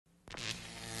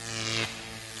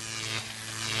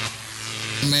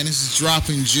man. This is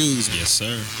Dropping Jews. Yes,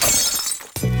 sir.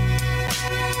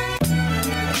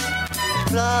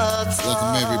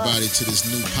 Welcome everybody to this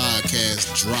new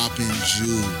podcast, Dropping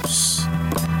Jews.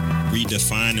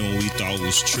 Redefining what we thought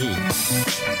was true.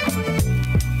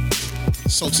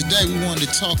 So today we wanted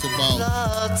to talk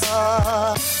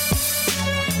about...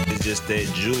 It's just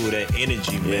that Jew, that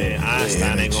energy, man.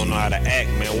 Einstein ain't gonna know how to act,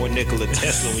 man. What Nikola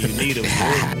Tesla when you need him,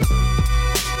 man.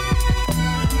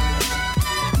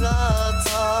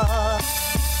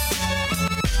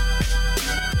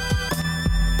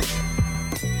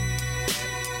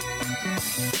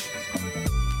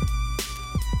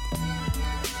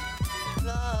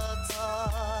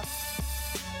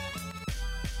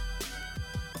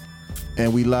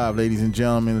 And we live, ladies and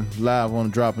gentlemen, live on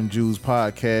the Dropping Jews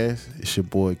podcast. It's your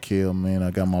boy Kel, man.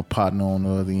 I got my partner on the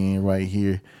other end right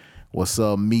here. What's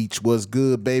up, Meech? What's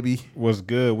good, baby? What's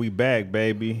good? We back,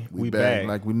 baby. We back.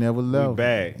 like we never left. We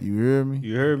back. You hear me?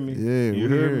 You heard me? Yeah, you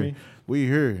heard me? We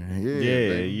here.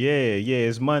 Yeah.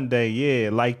 It's Monday.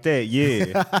 Yeah, like that.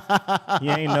 Yeah.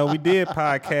 You ain't know we did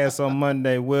podcast on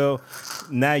Monday. Well,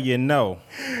 now you know.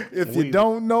 If you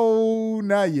don't know,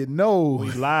 now you know.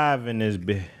 We live in this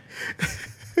bit.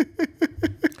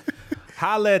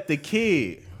 Holla at the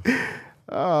kid.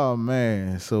 Oh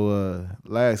man. So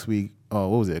last week, what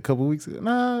was it? A couple weeks ago?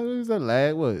 Nah,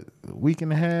 it was a week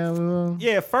and a half?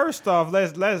 Yeah, first off,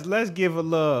 let's give a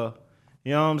little,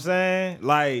 you know what I'm saying?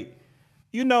 Like,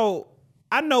 you know,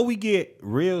 I know we get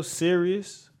real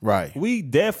serious. Right. We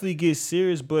definitely get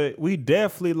serious, but we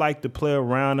definitely like to play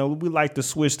around and we like to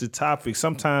switch the topic.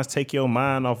 Sometimes take your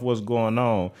mind off what's going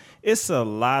on. It's a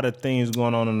lot of things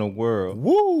going on in the world.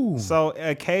 Woo! So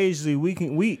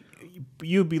occasionally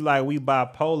you'd be like we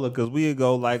bipolar because we'd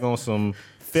go like on some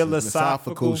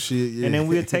philosophical shit, yeah. And then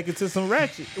we'd take it to some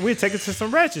ratchet. We'd take it to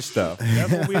some ratchet stuff.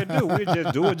 That's what we'd do. We'd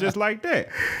just do it just like that.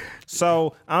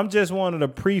 So I'm just wanting to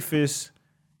preface,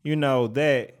 you know,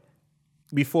 that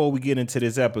before we get into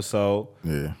this episode,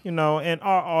 you know, and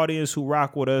our audience who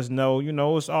rock with us know, you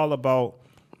know, it's all about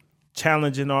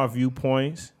challenging our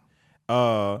viewpoints,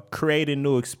 creating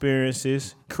new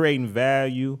experiences, creating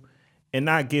value, and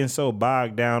not getting so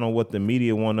bogged down on what the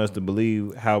media want us to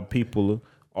believe how people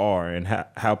are and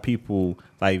how people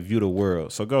like view the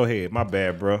world. So go ahead. My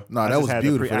bad, bro. No, that was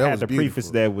beautiful. I had to preface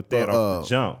that with that off the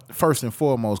jump. First and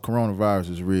foremost, coronavirus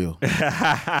is real.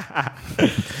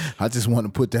 I just want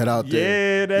to put that out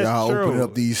there. Yeah, that's Y'all true. open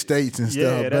up these states and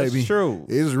stuff, Yeah, that's baby. true.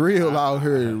 It's real out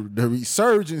here. The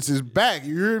resurgence is back.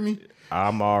 You hear me?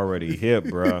 I'm already here,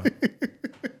 bro.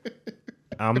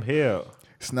 I'm here.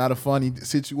 It's not a funny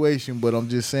situation, but I'm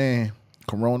just saying,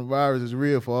 coronavirus is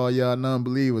real for all y'all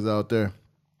non-believers out there.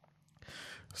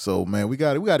 So, man, we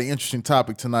got an interesting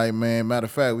topic tonight, man. Matter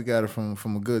of fact, we got it from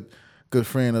a good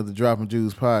friend of the Dropping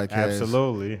Jews podcast.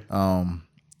 Absolutely.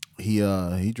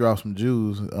 He dropped some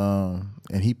Jews,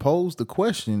 and he posed the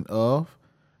question of,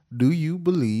 do you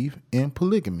believe in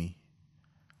polygamy?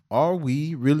 Are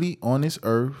we really on this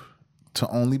earth to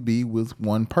only be with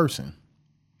one person?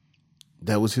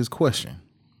 That was his question.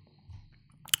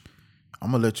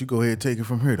 I'm gonna let you go ahead and take it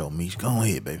from here, though, Meech. Go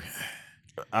ahead, baby.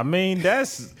 I mean,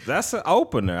 that's an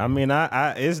opener. I mean,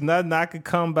 I it's nothing I could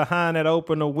come behind that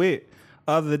opener with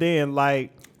other than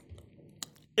like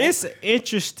it's an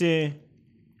interesting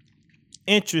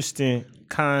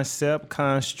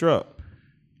construct.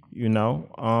 You know,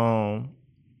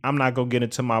 I'm not gonna get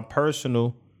into my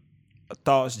personal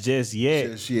thoughts just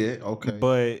yet. Just yet, okay.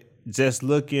 But just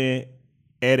looking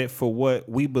at it for what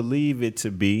we believe it to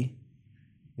be,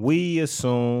 we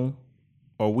assume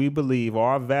or we believe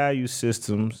our value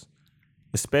systems,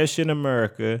 especially in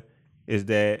America, is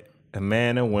that a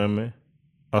man and women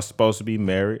are supposed to be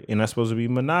married and are supposed to be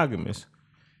monogamous.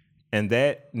 And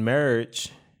that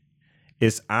marriage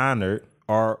is honored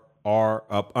or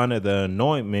up under the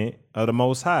anointment of the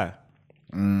Most High.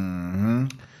 Mm-hmm.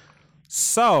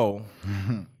 So,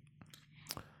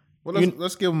 well,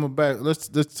 let's give them a back. Let's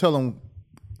tell them.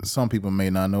 Some people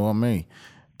may not know.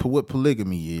 What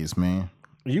polygamy is, man.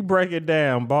 You break it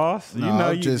down, boss. No, you know,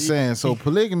 I'm just saying. So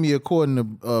polygamy, according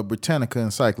to Britannica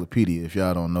Encyclopedia, if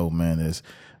y'all don't know, man, it's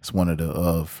one of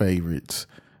the favorites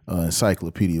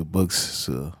encyclopedia books.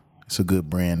 It's a good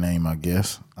brand name, I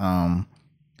guess.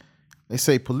 They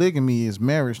say polygamy is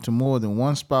marriage to more than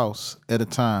one spouse at a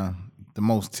time. The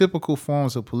most typical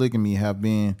forms of polygamy have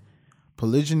been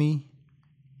polygyny,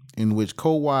 in which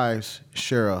co-wives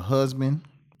share a husband,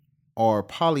 or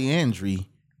polyandry,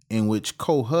 in which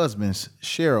co-husbands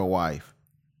share a wife.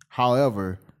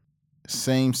 However,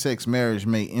 same-sex marriage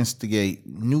may instigate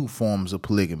new forms of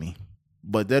polygamy.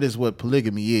 But that is what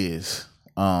polygamy is.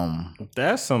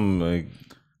 That's some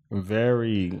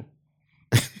very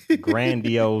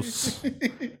grandiose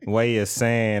way of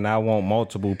saying I want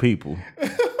multiple people.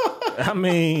 I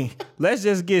mean, let's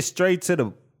just get straight to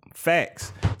the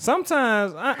facts.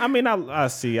 Sometimes, I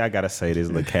see, I gotta say this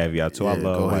little caveat too. I Yeah,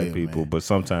 love go white ahead, people, man. but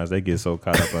sometimes they get so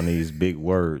caught up on these big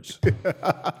words.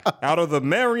 Out of the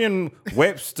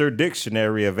Merriam-Webster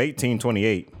Dictionary of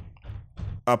 1828,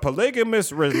 a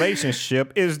polygamous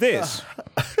relationship is this.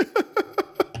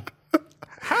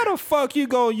 How the fuck you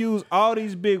gonna use all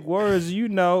these big words? You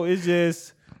know, it's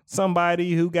just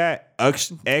somebody who got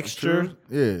extra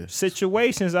Yeah.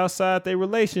 situations outside their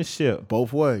relationship.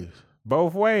 Both ways.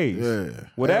 Both ways. Yeah.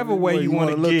 Whatever However way you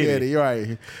want to look get at it. You're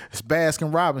right. It's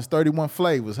Baskin Robbins, 31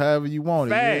 flavors, however you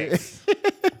want it. Facts.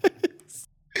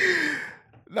 Yeah.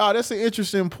 No, that's an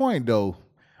interesting point though.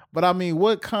 But I mean,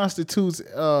 what constitutes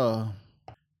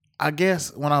I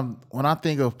guess when I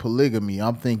think of polygamy,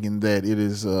 I'm thinking that it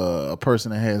is a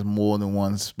person that has more than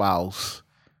one spouse.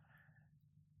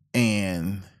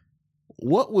 And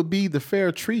what would be the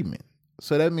fair treatment?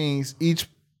 So that means each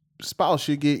spouse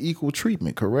should get equal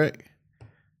treatment, correct?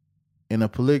 In a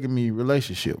polygamy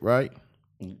relationship, right?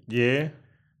 Yeah.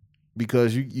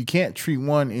 Because you can't treat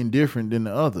one indifferent than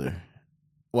the other.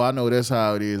 Well, I know that's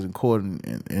how it is according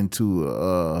into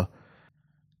the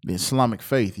Islamic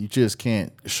faith. You just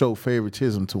can't show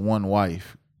favoritism to one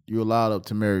wife. You're allowed up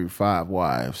to marry 5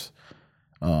 wives.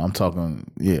 I'm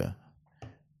talking, yeah,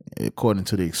 according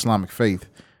to the Islamic faith.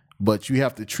 But you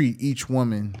have to treat each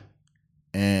woman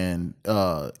and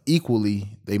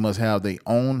equally. They must have their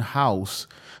own house.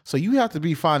 So you have to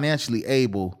be financially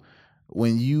able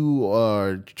when you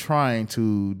are trying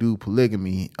to do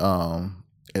polygamy.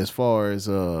 As far as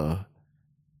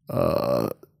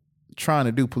trying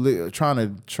to do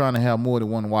trying to have more than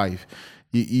one wife,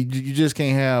 you just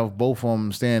can't have both of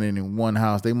them standing in one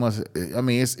house. They must. I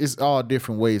mean, it's all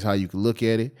different ways how you can look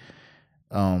at it.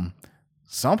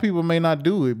 Some people may not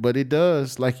do it, but it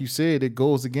does, like you said, it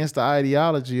goes against the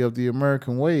ideology of the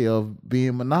American way of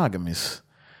being monogamous.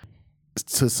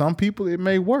 To some people, it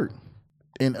may work.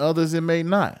 In others, it may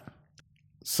not.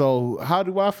 So how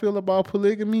do I feel about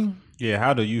polygamy? Yeah,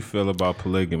 how do you feel about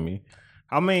polygamy?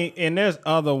 I mean, and there's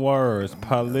other words,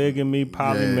 polygamy,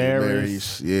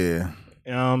 polymarriage. Yeah.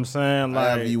 You know what I'm saying?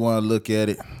 However Like, you want to look at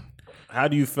it. how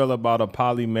do you feel about a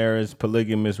polymarriage,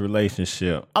 polygamous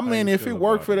relationship? I mean, if it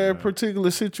worked for that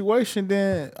particular situation,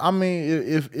 then I mean,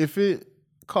 if it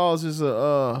causes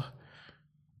a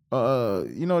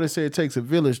you know, they say it takes a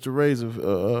village to raise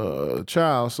a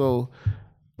child. So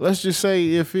let's just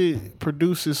say if it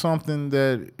produces something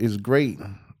that is great,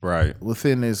 Right.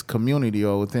 within his community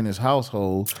or within his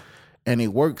household, and it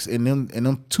works, and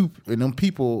them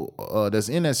people that's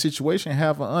in that situation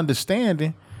have an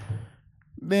understanding,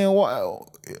 then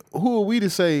who are we to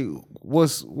say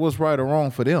what's right or wrong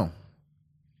for them?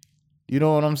 You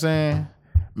know what I'm saying?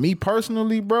 Me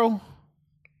personally, bro.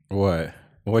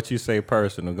 What you say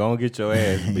personal? Go and get your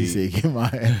ass He beat. said, "Get my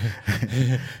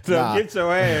So Nah. get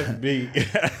your ass beat.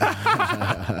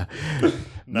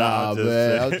 nah, I'm just man.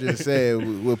 saying. I'm just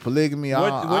saying with polygamy. I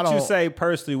What don't, you say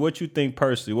personally? What you think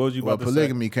personally? What was you Well, about to say?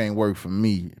 polygamy can't work for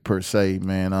me per se,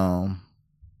 man.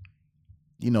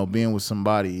 You know, being with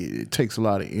somebody, it takes a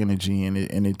lot of energy, and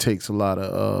it takes a lot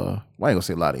of well, I ain't gonna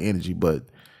say a lot of energy, but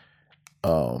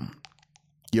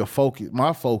your focus,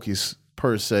 my focus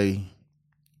per se,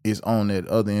 is on that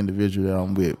other individual that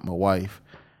I'm with, my wife,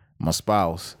 my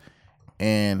spouse,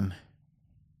 and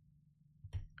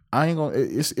I ain't gonna.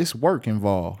 It's work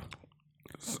involved.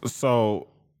 So,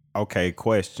 okay,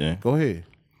 question. Go ahead.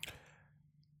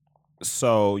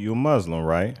 So you're Muslim,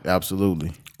 right?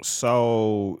 Absolutely.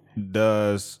 So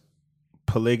does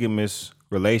polygamous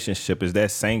relationship, is that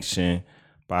sanctioned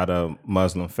by the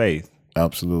Muslim faith?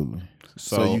 Absolutely.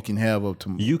 So you can have up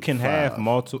to You can have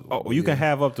multiple. Oh, you can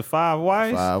have up to 5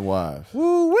 wives. 5 wives.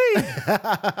 Woo wee!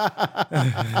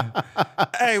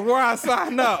 Hey, where I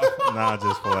sign up? Nah, I'll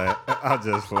just play.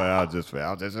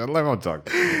 Let me talk.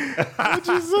 What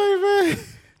you say, man?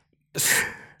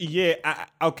 Yeah.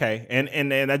 Okay.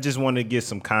 And I just want to get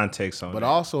some context on But that.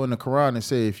 also in the Quran, it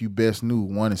say if you best knew,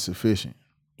 one is sufficient.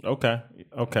 Okay.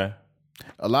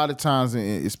 A lot of times,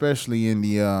 especially in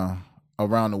the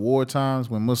around the war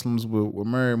times, when Muslims were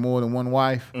married more than one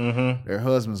wife, their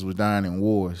husbands were dying in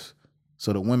wars.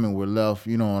 So the women were left,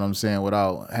 you know what I'm saying,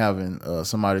 without having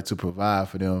somebody to provide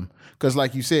for them. Because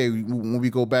like you said, when we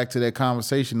go back to that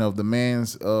conversation of the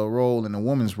man's role and the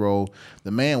woman's role, the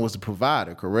man was the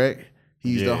provider, correct?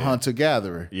 He's the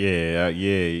hunter-gatherer. Yeah.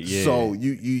 So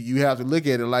you have to look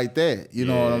at it like that. You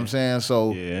know what I'm saying?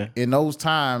 So in those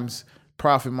times,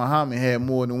 Prophet Muhammad had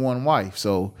more than one wife.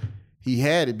 So he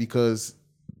had it because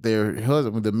their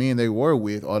husband, the men they were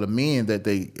with, or the men that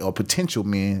they or potential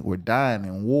men were dying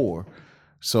in war.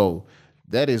 So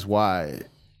that is why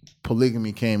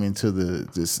polygamy came into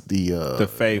the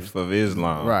faith of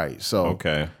Islam. right. So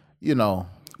Okay. you know,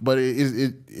 but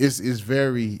it's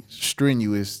very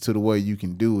strenuous to the way you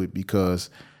can do it, because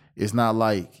it's not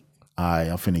like, all right,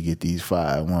 I'm finna get these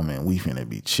 5 women, we finna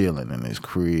be chilling in this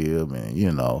crib and,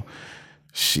 you know,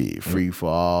 shit, free for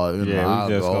all. You Yeah, know,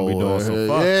 we just gonna be doing some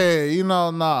fuck. yeah, you know,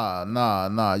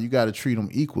 nah. You got to treat them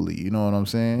equally. You know what I'm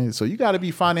saying? So you got to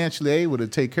be financially able to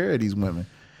take care of these women.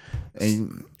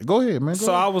 And go ahead, man.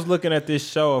 So I was looking at this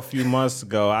show a few months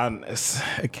ago.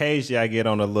 Occasionally I get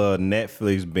on a little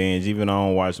Netflix binge, even though I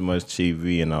don't watch much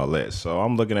TV and all that. So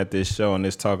I'm looking at this show and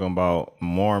it's talking about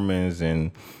Mormons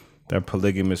and their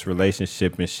polygamous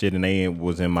relationship and shit. And they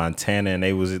was in Montana and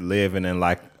they was living in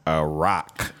like a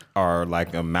rock or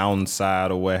like a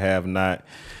mountainside or what have not.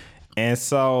 And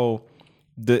so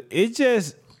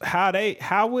how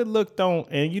it looked on,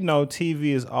 and you know,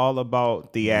 TV is all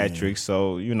about theatrics,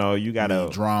 so you know you gotta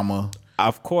drama,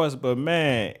 of course. But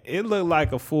man, it looked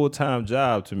like a full-time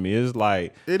job to me. It's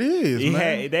like it is.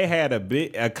 They had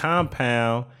a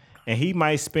compound, and he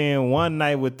might spend one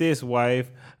night with this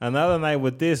wife, another night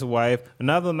with this wife,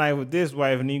 another night with this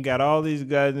wife, and you got all these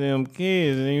goddamn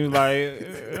kids, and you like,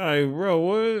 bro,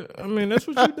 what? I mean, that's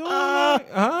what you doing,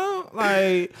 huh?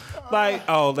 Like,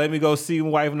 oh, let me go see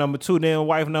wife number 2. Then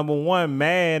wife number 1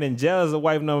 mad and jealous of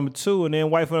wife number 2, and then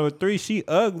wife number 3, she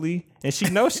ugly, and she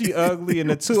knows she ugly, and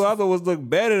the 2 other ones look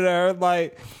better than her.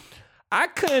 Like, I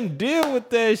couldn't deal with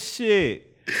that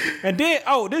shit. And then,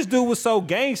 this dude was so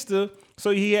gangster,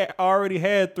 so he had already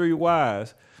had 3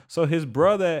 wives. So his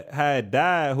brother had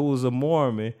died, who was a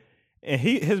Mormon, and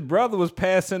his brother was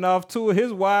passing off 2 of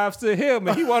his wives to him,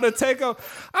 and he wanted to take them.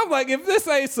 I'm like, if this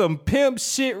ain't some pimp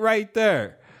shit right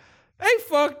there, they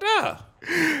fucked up.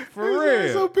 For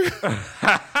real.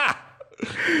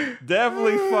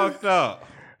 Definitely fucked up.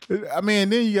 I mean,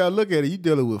 then you gotta look at it. You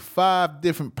dealing with 5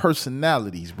 different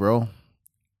personalities, bro.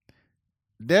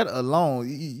 That alone,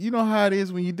 you know how it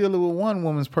is when you dealing with one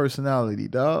woman's personality,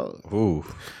 dog. Ooh.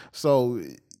 So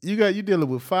you dealing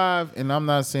with 5, and I'm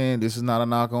not saying this is not a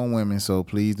knock on women, so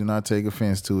please do not take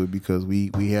offense to it, because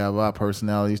we have our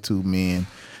personalities too, men.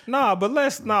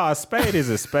 A spade is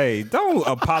a spade. Don't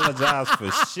apologize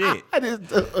for shit. I just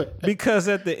do it. Because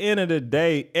at the end of the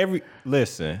day,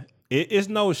 it's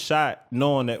no shot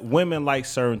knowing that women like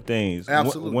certain things.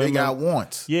 Absolutely, Women, they got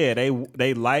wants. Yeah, they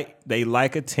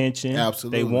like attention.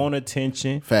 Absolutely, they want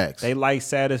attention. Facts. They like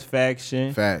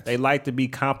satisfaction. Facts. They like to be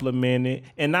complimented,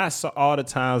 and not so all the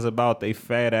times about they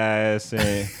fat ass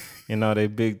and you know they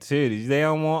big titties. They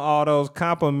don't want all those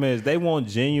compliments. They want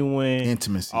genuine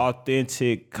intimacy,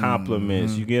 authentic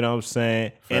compliments. You get what I'm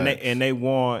saying? Facts. And they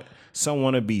want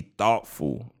someone to be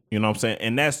thoughtful. You know what I'm saying?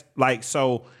 And that's like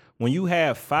so. When you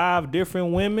have 5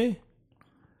 different women,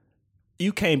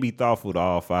 you can't be thoughtful to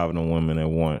all 5 of them women at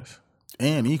once.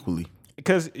 And equally.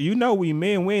 Because you know we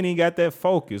men, we ain't got that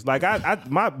focus. Like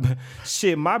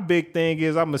my big thing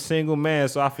is I'm a single man,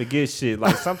 so I forget shit.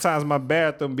 Like sometimes my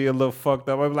bathroom be a little fucked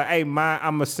up. I be like, hey,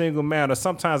 I'm a single man. Or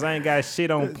sometimes I ain't got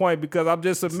shit on point because I'm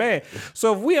just a man.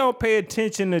 So if we don't pay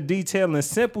attention to detail and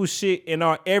simple shit in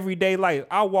our everyday life,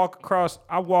 I walk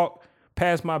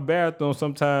past my bathroom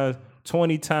sometimes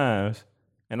 20 times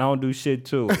and I don't do shit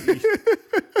too.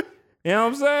 You know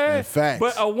what I'm saying? Facts.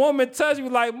 But a woman touch me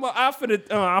like, I'm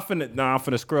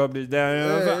finna scrub this down. You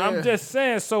know what I'm saying? I'm just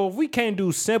saying. So if we can't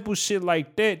do simple shit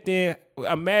like that, then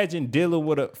imagine dealing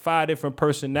with 5 different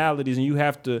personalities and you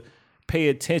have to pay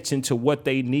attention to what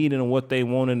they need and what they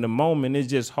want in the moment. It's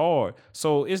just hard.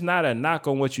 So it's not a knock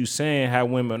on what you're saying, how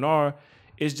women are.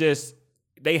 It's just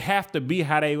they have to be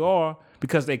how they are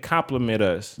because they compliment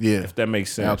us. Yeah. If that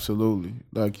makes sense. Absolutely.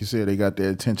 Like you said, they got their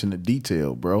attention to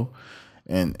detail, bro.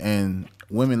 And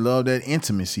women love that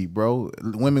intimacy, bro.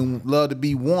 Women love to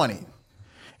be wanted.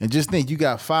 And just think, you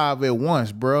got 5 at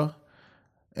once, bro.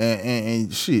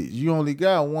 And shit, you only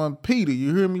got one Peter.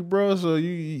 You hear me, bro? So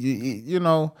you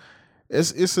know,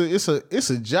 it's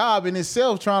a job in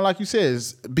itself. Trying, like you said,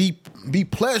 be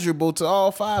pleasurable to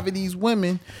all 5 of these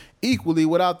women equally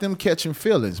without them catching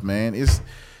feelings, man.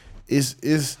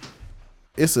 It's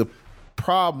a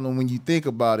problem when you think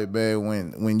about it,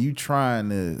 man. When you trying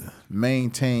to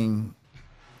maintain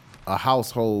a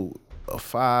household of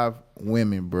 5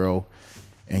 women, bro,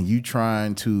 and you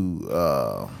trying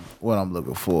to what I'm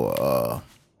looking for,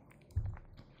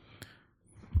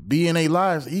 be in their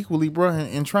lives equally, bro,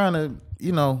 and trying to,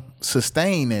 you know,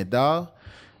 sustain that, dog.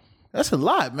 That's a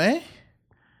lot, man.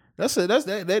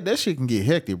 That shit can get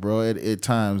hectic, bro, at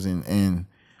times, and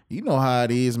you know how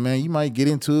it is, man. You might get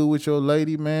into it with your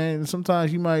lady, man. And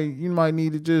sometimes you might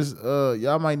need to just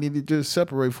y'all might need to just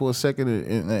separate for a second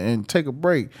and take a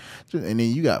break. And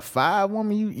then you got 5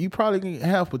 women you probably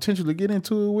have potential to get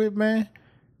into it with, man.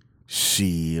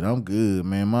 Shit, I'm good,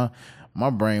 man. My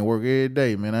brain work every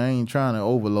day, man. I ain't trying to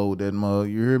overload that mug.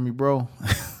 You hear me, bro?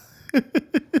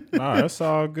 Nah, that's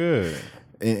all good.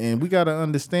 And we gotta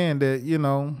understand that, you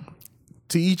know,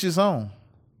 to each his own.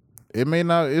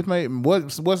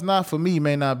 What's not for me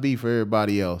may not be for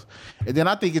everybody else. And then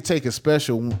I think it take a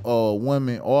special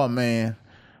woman or a man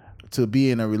to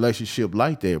be in a relationship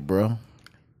like that, bro.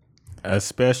 A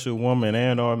special woman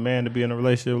and or a man to be in a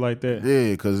relationship like that?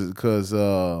 Yeah, cause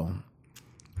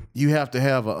you have to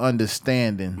have an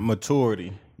understanding.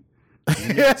 Maturity.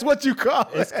 That's what you call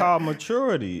it. It's called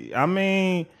maturity. I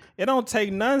mean, it don't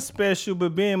take nothing special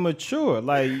but being mature.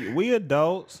 Like, we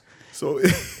adults. So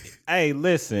hey,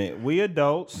 listen, we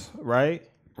adults, right?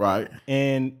 Right.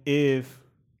 And if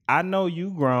I know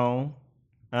you grown,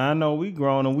 I know we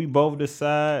grown, and we both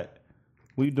decide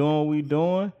we doing what we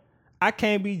doing, I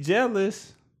can't be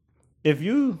jealous if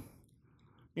you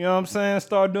know what I'm saying,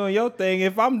 start doing your thing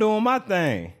if I'm doing my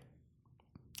thing.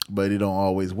 But it don't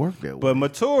always work that way. But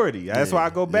maturity, that's why I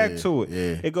go back to it.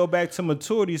 Yeah. It go back to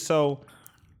maturity. So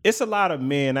it's a lot of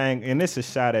men, and it's a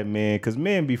shot at men, because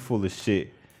men be full of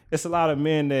shit. It's a lot of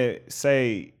men that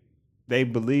say they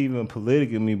believe in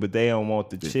polygamy, but they don't want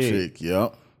the chick.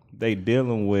 Yep. They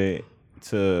dealing with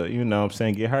to, you know what I'm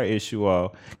saying, get her issue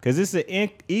off. Because it's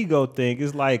an ego thing.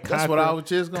 It's like That's what I was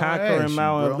just gonna conquering ask you,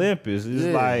 Mount bro. Olympus. It's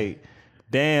like,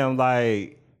 damn,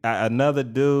 like another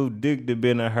dude dick to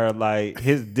been in her. Like,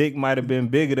 his dick might have been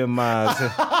bigger than mine.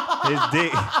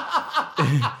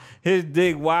 His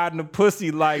dick wide in the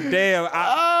pussy. Like, damn,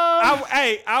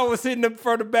 I was sitting in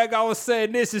front of the back. I was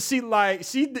saying this, and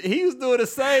he was doing the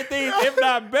same thing, if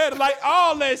not better. Like,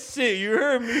 all that shit. You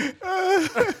heard me?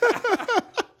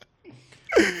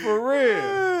 For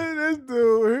real. This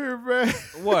dude here, man.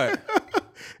 What?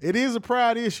 It is a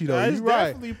pride issue, though. It's You're right.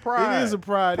 definitely pride. It is a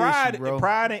pride issue, bro.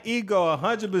 Pride and ego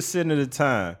 100% of the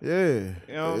time. Yeah.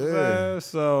 You know what I'm saying?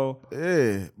 So,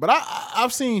 yeah. But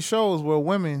I've seen shows where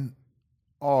women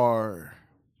are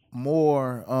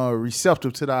more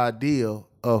receptive to the idea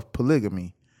of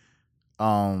polygamy,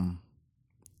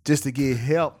 just to get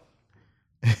help.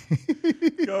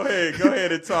 go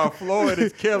ahead and talk. Floyd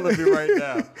is killing me right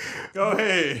now. Go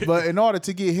ahead. But in order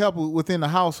to get help within the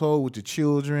household with the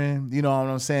children, you know what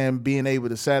I'm saying, being able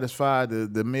to satisfy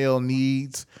the male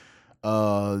needs,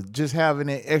 just having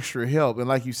that extra help. And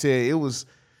like you said, it was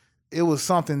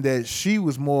something that she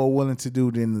was more willing to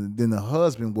do than the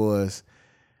husband was.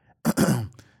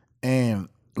 And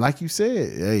like you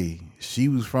said, hey, she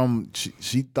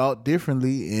thought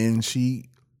differently, and she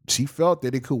felt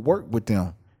that it could work with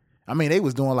them. I mean, they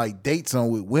was doing like dates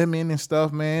on with women and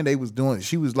stuff, man.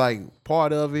 She was like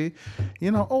part of it,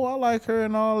 you know, I like her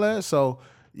and all that. So,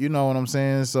 you know what I'm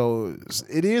saying? So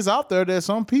it is out there that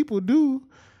some people do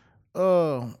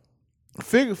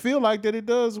feel like that it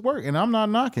does work. And I'm not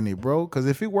knocking it, bro, because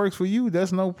if it works for you,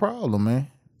 that's no problem,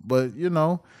 man. But, you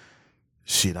know,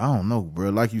 shit, I don't know,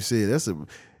 bro. Like you said, that's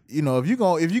if you're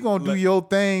gonna do your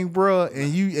thing, bro,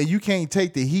 and you can't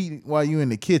take the heat while you in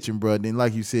the kitchen, bro, then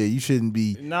like you said, you shouldn't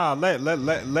be. Nah,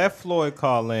 let Floyd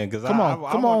call in, because come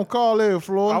on, call in,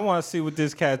 Floyd. I want to see what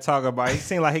this cat talk about. He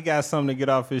seemed like he got something to get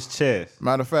off his chest.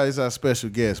 Matter of fact, it's our special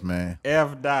guest, man.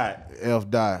 F.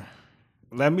 Dot.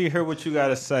 Let me hear what you got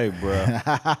to say, bro.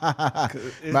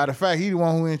 Matter of fact, he the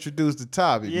one who introduced the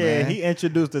topic, man. Yeah, he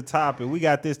introduced the topic. We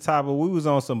got this topic. We was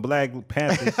on some Black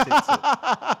Panther shit.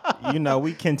 So, you know,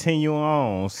 we continue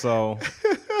on, so.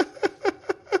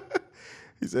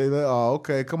 He said, oh,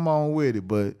 okay, come on with it.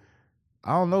 But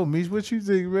I don't know, Meech, what you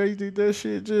think, man? You think that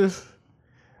shit just...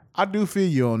 I do feel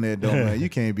you on that, though, man. You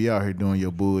can't be out here doing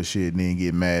your bullshit and then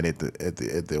get mad at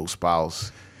the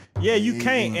spouse. Yeah, you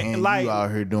can't. And like, you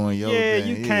out here doing your thing.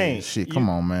 You can't. Shit, come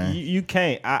on, man. You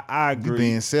can't. I agree. You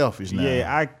being selfish now. Yeah,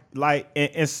 I like,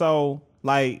 and so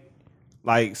like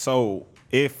so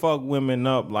it fuck women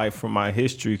up, like, from my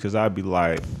history, because I'd be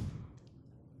like,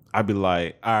 all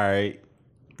right,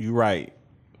 you right.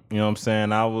 You know what I'm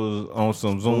saying? I was on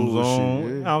some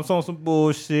zoom. Yeah. I was on some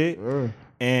bullshit.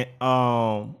 And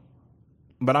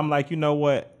but I'm like, you know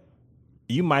what?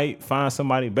 You might find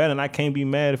somebody better, and I can't be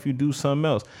mad if you do something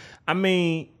else. I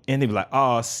mean, and they be like,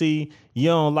 oh, see, you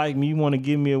don't like me, you want to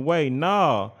give me away.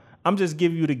 No, I'm just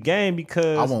giving you the game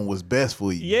because I want what's best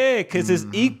for you. Yeah, because it's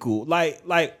equal. Like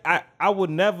I would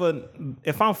never,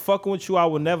 if I'm fucking with you, I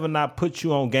would never not put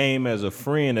you on game as a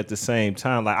friend at the same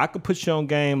time. Like, I could put you on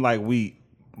game like we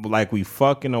like we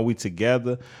fucking or we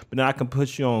together, but then I can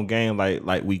put you on game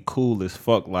like we cool as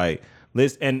fuck. Like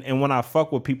and when I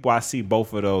fuck with people, I see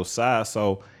both of those sides.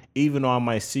 So even though I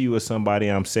might see you as somebody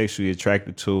I'm sexually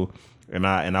attracted to and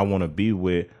I want to be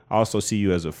with, I also see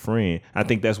you as a friend. I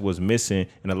think that's what's missing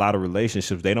in a lot of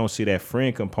relationships. They don't see that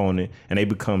friend component and they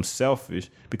become selfish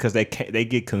because they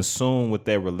get consumed with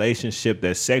their relationship,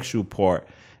 their sexual part.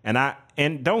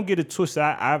 And don't get it twisted.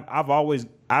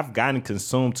 I've gotten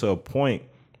consumed to a point,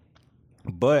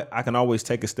 but I can always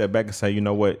take a step back and say, you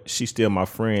know what, she's still my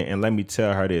friend, and let me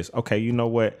tell her this. Okay, you know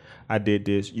what, I did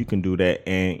this, you can do that,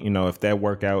 and you know if that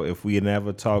work out, if we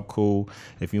never talk, cool.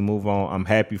 If you move on, I'm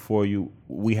happy for you.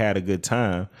 We had a good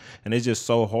time, and it's just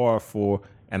so hard for.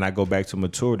 And I go back to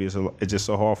maturity. It's just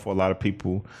so hard for a lot of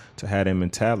people to have that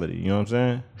mentality. You know what I'm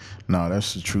saying? No,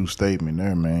 that's a true statement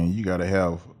there, man. You gotta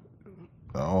have.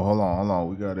 Oh, hold on.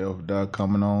 We got Elf Dot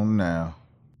coming on now.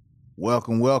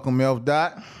 Welcome, Elf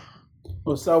Dot.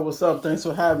 What's up? Thanks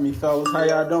for having me, fellas. How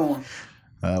y'all doing?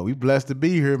 We blessed to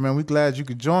be here, man. We glad you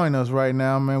could join us right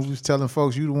now, man. We was telling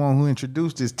folks you the one who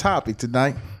introduced this topic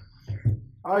tonight.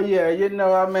 Oh, yeah. You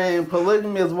know, I mean,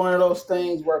 polygamy is one of those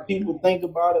things where people think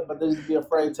about it, but they just be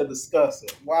afraid to discuss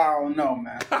it. Wow, I don't know,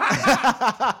 man.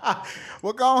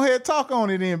 Well, go ahead and talk on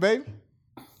it then, baby.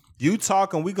 You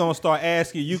talking, we gonna start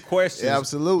asking you questions. Yeah,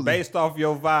 absolutely. Based off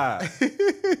your vibe.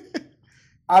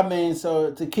 I mean,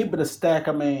 so to keep it a stack,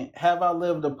 I mean, have I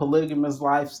lived a polygamous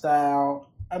lifestyle?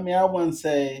 I mean, I wouldn't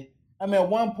say. I mean, at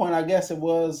one point, I guess it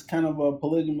was kind of a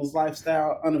polygamous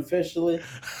lifestyle unofficially.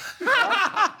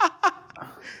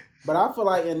 But I feel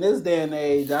like in this day and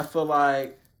age, I feel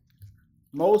like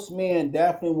most men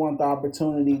definitely want the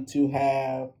opportunity to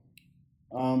have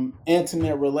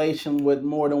intimate relation with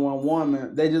more than one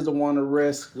woman. They just don't want to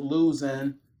risk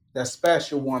losing that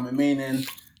special woman. Meaning,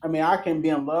 I mean, I can be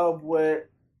in love with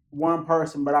one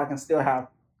person, but I can still have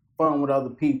fun with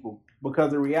other people. Because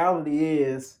the reality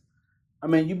is, I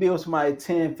mean, you be with somebody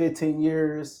 10, 15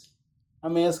 years, I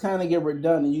mean, it's kind of get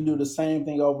redundant. You do the same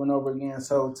thing over and over again.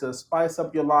 So to spice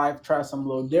up your life, try something a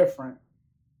little different.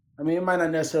 I mean, it might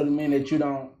not necessarily mean that you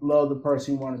don't love the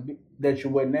person you want to be, that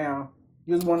you're with now.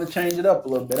 You just want to change it up a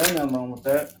little bit. Ain't nothing wrong with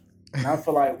that. And I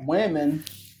feel like women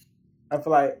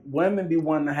be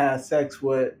wanting to have sex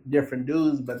with different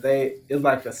dudes, but it's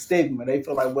like a stigma. They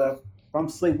feel like, well, if I'm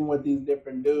sleeping with these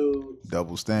different dudes,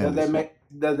 double standards.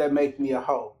 Does that make me a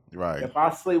hoe? Right. If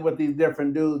I sleep with these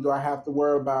different dudes, do I have to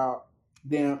worry about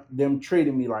them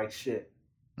treating me like shit?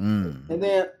 And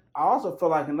then I also feel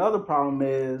like another problem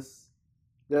is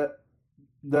the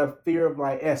fear of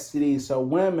like STDs. So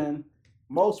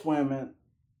most women,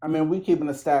 I mean, we keeping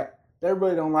a stack. They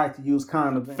really don't like to use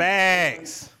condoms.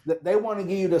 Facts. They want to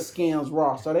give you the skins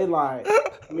raw. So they like,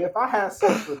 I mean, if I have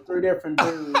sex with 3 different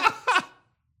dudes,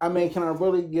 I mean, can I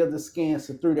really give the skins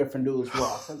to 3 different dudes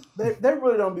raw? So they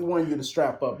really don't be wanting you to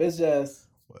strap up. It's just,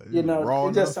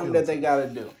 it's just something that they got to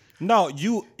do. No,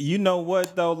 you know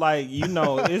what though? Like, you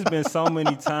know, it's been so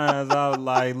many times I was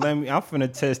like, I'm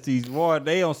finna test these water.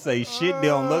 They don't say shit. They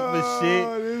don't look for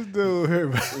shit. This dude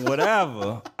here,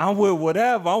 whatever. I'm with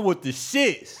whatever. I'm with the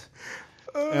shits.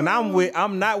 And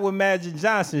I'm not with Magic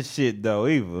Johnson shit though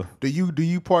either. Do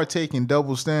you partake in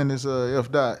double standards,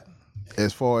 F dot?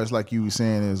 As far as like you were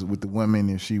saying, is with the women,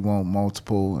 if she want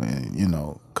multiple, and you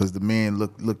know, because the man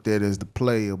looked at as the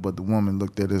player, but the woman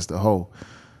looked at as the hoe.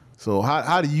 So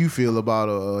how do you feel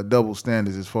about double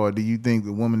standards? As far, do you think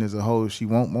the woman is a hoe if she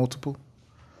want multiple?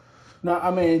 No, I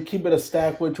mean, keep it a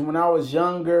stack with you. When I was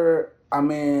younger, I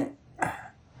mean,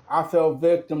 I fell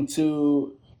victim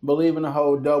to believing the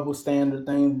whole double standard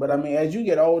thing. But I mean, as you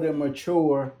get older and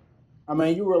mature, I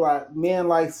mean, you realize men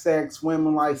like sex,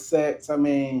 women like sex. I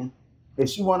mean,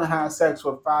 if you want to have sex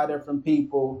with 5 different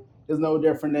people, it's no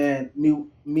different than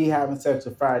me having sex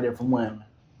with 5 different women.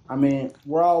 I mean,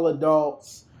 we're all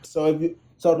adults. So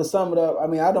to sum it up, I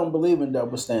mean, I don't believe in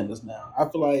double standards now. I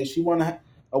feel like if she want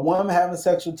a woman having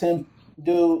sex with 10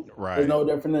 dudes, is no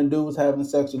different than dudes having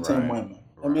sex with 10 women.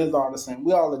 I mean, it's all the same.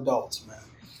 We all adults,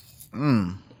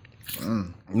 man.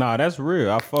 Nah, that's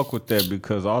real. I fuck with that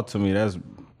because ultimately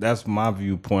that's my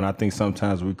viewpoint. I think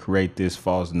sometimes we create this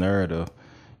false narrative,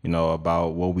 you know,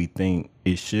 about what we think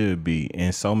it should be,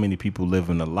 and so many people live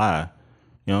in a lie.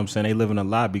 You know what I'm saying? They live in a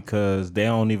lie because they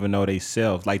don't even know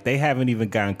themselves. Like, they haven't even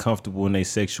gotten comfortable in their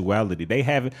sexuality. They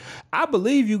haven't. I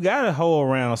believe you got to hold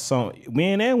around some.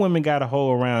 Men and women got to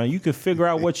hold around. You can figure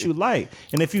out what you like.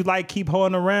 And if you like, keep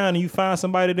holding around and you find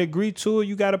somebody that agree to it,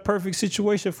 you got a perfect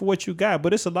situation for what you got.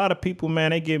 But it's a lot of people,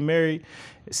 man, they get married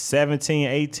 17,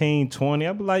 18, 20.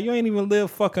 I be like, you ain't even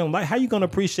live fucking life. How you going to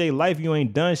appreciate life? You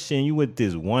ain't done shit and you with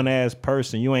this one-ass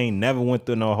person. You ain't never went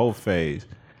through no whole phase.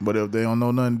 But if they don't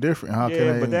know nothing different, how can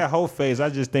Yeah, they? but that whole phase, I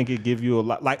just think it give you a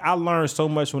lot. Like I learned so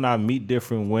much when I meet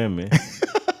different women.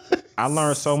 I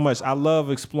learned so much. I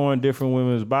love exploring different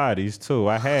women's bodies too.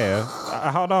 I have.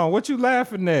 Hold on, what you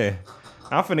laughing at?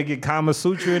 I'm finna get Kama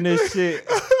Sutra in this shit.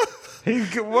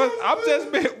 What? I'm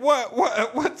just been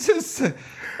what just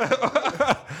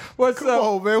what's Come up?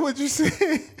 on, man. What you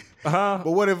say? But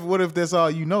what if that's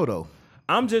all you know though?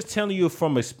 I'm just telling you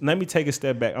let me take a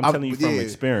step back. I'm telling you from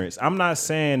experience. I'm not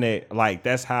saying that like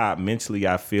that's how mentally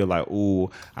I feel like, ooh,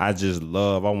 I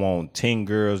want 10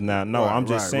 girls now. No, I'm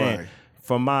just saying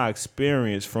from my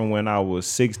experience from when I was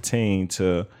 16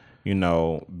 to,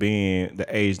 being the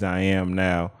age that I am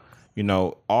now,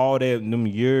 all them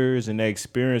years and that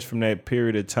experience from that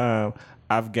period of time,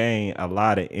 I've gained a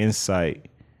lot of insight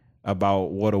about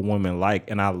what a woman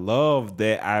like, and I love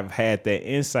that I've had that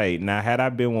insight. Now, had I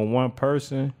been with one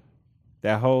person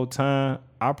that whole time,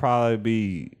 I'd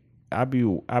be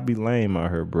lame out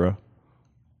here, bro.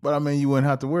 But I mean, you wouldn't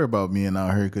have to worry about being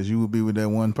out here because you would be with that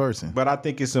one person. But I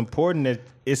think it's important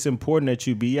that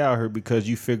you be out here because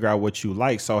you figure out what you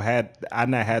like. So had I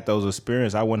not had those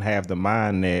experiences, I wouldn't have the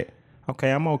mind that, okay,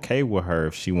 I'm okay with her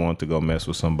if she wants to go mess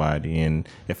with somebody. And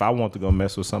if I want to go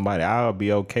mess with somebody, I'll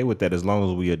be okay with that as long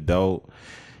as we adult.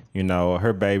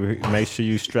 Her baby, make sure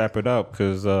you strap it up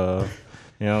because, you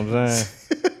know what I'm saying?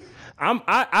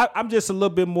 I'm just a little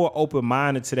bit more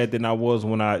open-minded to that than I was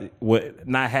when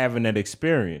not having that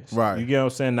experience. Right. You get what I'm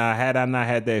saying? Now, had I not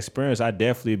had that experience, I'd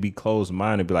definitely be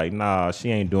closed-minded, be like, nah,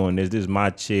 she ain't doing this. This is my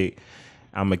chick.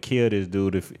 I'm going to kill this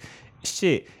dude.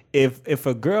 If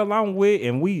a girl I'm with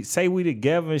and we say we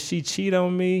together and she cheat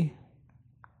on me,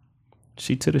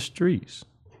 she to the streets.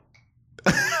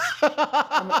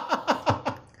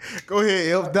 Go ahead,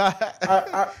 Elf.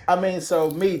 I mean, so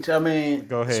Meech, go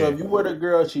ahead. So if you were the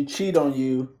girl, she cheat on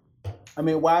you. I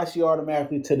mean, why is she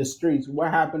automatically to the streets? What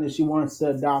happened if she wants to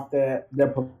adopt that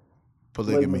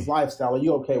polygamy lifestyle? Are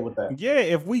you okay with that? Yeah,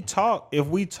 if we talk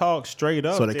straight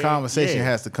up. So the conversation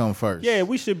has to come first. Yeah,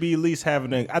 we should be at least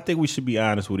I think we should be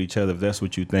honest with each other if that's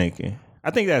what you're thinking.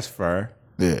 I think that's fair.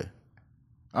 Yeah.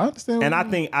 I understand. And I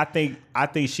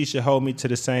think she should hold me to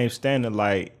the same standard.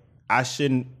 Like I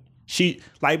shouldn't.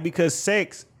 Because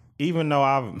sex, even though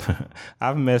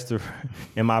I've messed around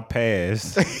in my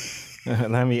past.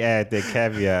 Let me add that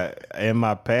caveat. In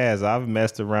my past, I've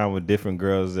messed around with different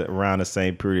girls around the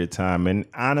same period of time. And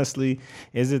honestly,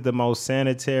 is it the most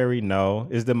sanitary? No.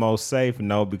 Is the most safe?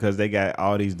 No, because they got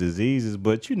all these diseases.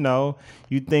 But you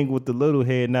think with the little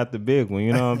head, not the big one.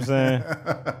 You know what I'm saying?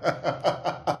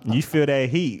 You feel that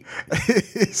heat.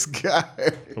 This guy.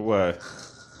 What?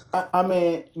 I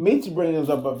mean, Meech brings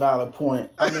up a valid point.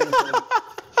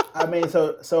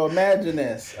 So imagine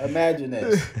this.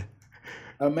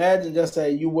 Imagine just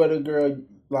say you with a girl,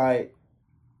 like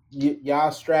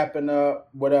y'all strapping up,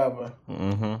 whatever.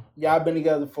 Mm-hmm. Y'all been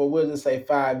together for, we'll just say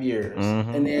 5 years.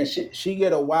 Mm-hmm. And then she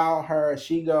get a wild hair,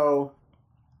 she go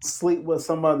sleep with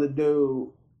some other dude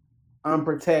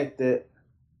unprotected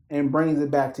and brings it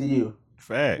back to you.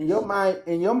 Fact. In your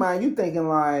mind, you thinking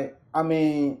like, I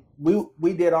mean,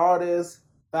 we did all this,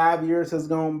 5 years has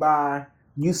gone by,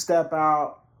 you step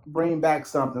out, bring back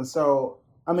something. So,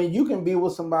 I mean, you can be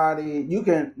with somebody, you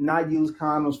can not use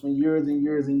condoms for years and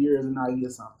years and years and not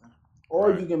get something. Or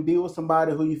right. You can be with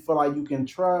somebody who you feel like you can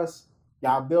trust.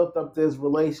 Y'all built up this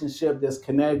relationship, this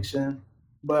connection,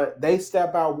 but they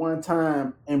step out one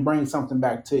time and bring something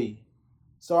back to you.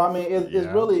 So, I mean, it's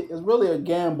really a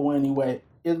gamble anyway.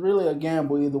 It's really a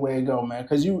gamble either way it go, man,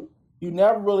 because you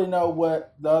never really know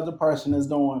what the other person is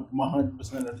doing 100%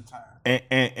 of the time.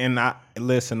 And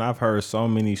I've heard so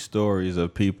many stories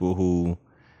of people who,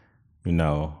 I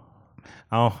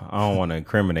don't want to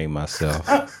incriminate myself,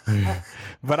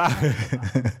 but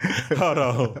hold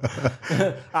on.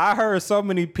 I heard so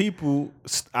many people.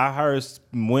 I heard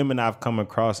women I've come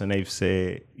across, and they've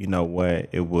said, you know what,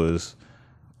 it was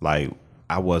like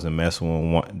I wasn't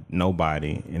messing with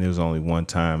nobody, and it was only one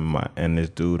time, and this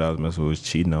dude I was messing with was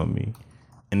cheating on me,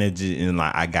 and it just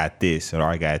like I got this or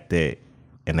I got that,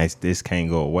 and this can't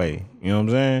go away. You know what I'm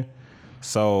saying?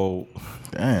 So,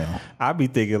 damn, I be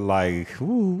thinking like,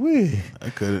 ooh wee.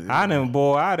 I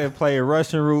done played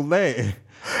Russian roulette.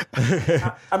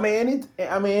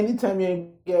 Anytime you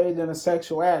engage in a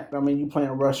sexual act, you playing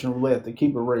Russian roulette, to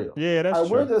keep it real. Yeah, that's true.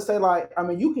 We'll just say like,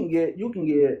 you can get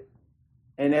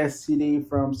an STD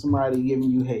from somebody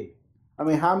giving you head.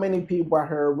 How many people I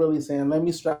heard really saying, "Let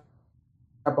me strap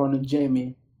on the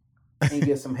Jimmy and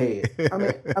get some head"?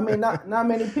 Not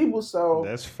many people. So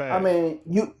that's fact.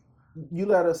 You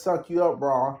let her suck you up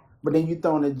raw. but then you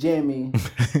throwing a Jimmy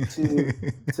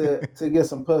to get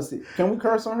some pussy. Can we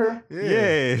curse on her?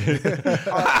 Yeah.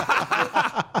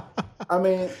 I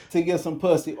mean, to get some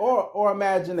pussy, or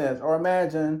imagine this, or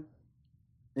imagine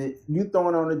you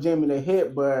throwing on a Jimmy to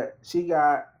hit, but she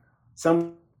got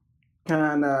some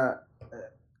kind of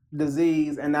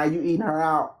disease, and now you eating her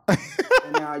out,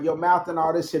 and now your mouth and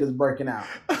all this shit is breaking out,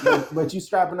 but you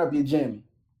strapping up your Jimmy.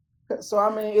 So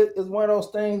I mean, it's one of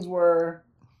those things where,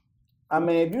 I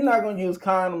mean, if you're not going to use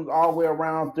condoms all the way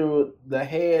around through the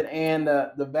head and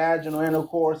the vaginal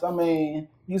intercourse, I mean,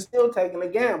 you still taking a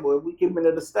gamble. If we keep it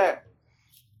at the stack,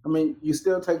 I mean, you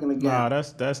still taking a gamble. Nah,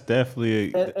 that's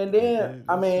definitely. And then,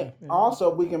 I mean,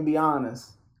 also, we can be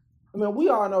honest. I mean, we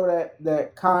all know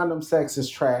that condom sex is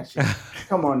trashy.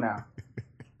 Come on now.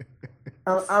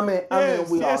 I mean,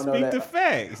 we all know speak that. the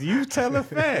facts. You tell the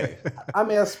facts. I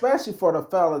mean, especially for the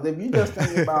fellas, if you just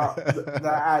think about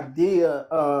the idea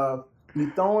of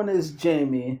you throwing this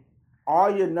Jimmy,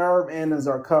 all your nerve endings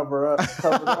are covered up.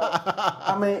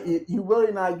 I mean, you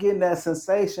really not getting that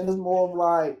sensation. It's more of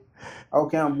like,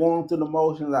 okay, I'm going through the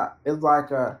motions. It's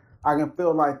like I can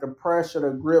feel like the pressure, the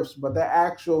grips, but the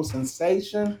actual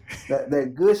sensation,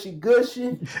 that gushy,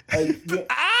 and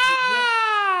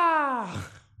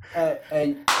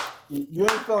you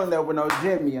ain't feeling that with no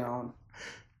Jimmy on.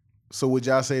 So would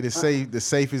y'all say the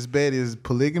safest bet is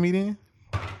polygamy then?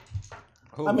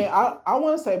 I mean, I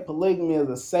wouldn't say polygamy is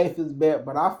the safest bet,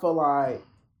 but I feel like,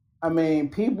 I mean,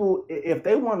 people, if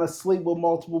they want to sleep with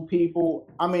multiple people,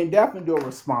 I mean, definitely do it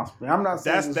responsibly. I'm not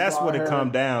saying that's what it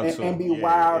comes down to. And be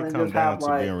wild and just have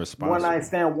like one night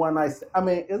stand. I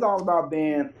mean, it's all about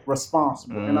being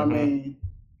responsible. Mm-hmm. And I mean,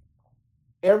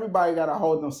 everybody got to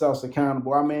hold themselves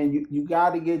accountable. I mean, you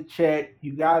got to get checked.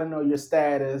 You got to know your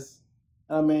status.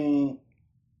 I mean,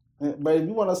 but if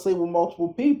you want to sleep with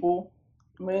multiple people,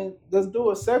 I mean, just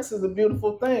do it. Sex is a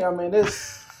beautiful thing. I mean,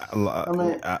 it's.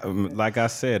 Like I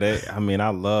said, I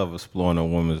love exploring a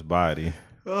woman's body.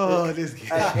 Oh, this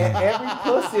guy. Every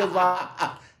pussy is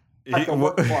like a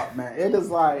work of art, man. It is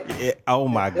like. Oh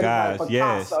my gosh, like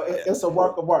yes. It's a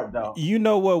work of art, though. You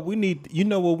know what we need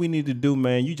to do,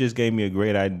 man. You just gave me a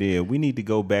great idea. We need to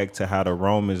go back to how the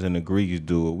Romans and the Greeks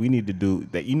do it. We need to do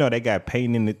that. You know, they got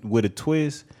painting with a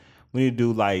twist. We need to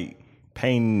do like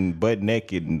painting butt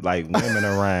naked and like women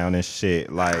around and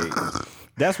shit, like.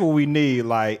 That's what we need,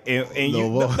 like, and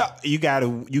you got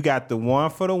the one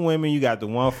for the women, you got the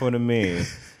one for the men.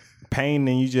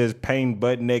 Painting, you just paint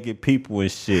butt naked people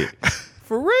and shit.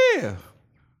 For real.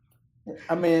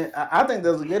 I mean, I think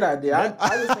that's a good idea.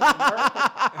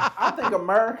 I think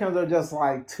Americans are just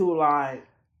like too like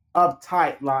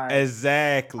uptight, like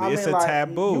exactly. It's a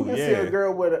taboo. You can see a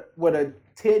girl with a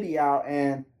titty out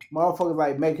and motherfuckers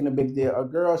like making a big deal. A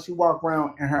girl, she walk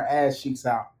around and her ass cheeks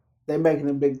out. They making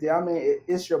a big deal. I mean,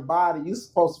 it's your body. You're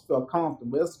supposed to feel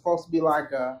comfortable. It's supposed to be like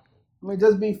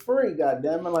just be free,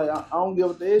 goddammit. Like I don't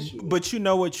give a the issue. But you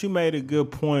know what? You made a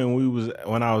good point.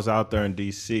 When I was out there in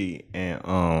DC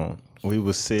and we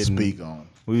was sitting.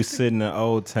 We was sitting in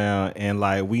Old Town and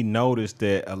like we noticed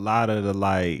that a lot of the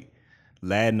like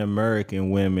Latin American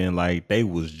women, like they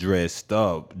was dressed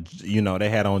up. You know, they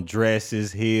had on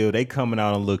dresses, heels. They coming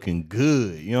out and looking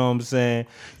good. You know what I'm saying?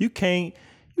 You can't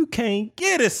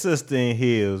get a sister in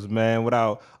heels, man,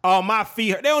 without my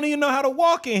feet. They don't even know how to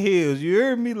walk in heels. You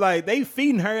heard me? Like, they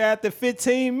feeding her after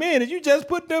 15 minutes. You just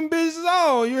put them bitches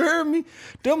on. You heard me?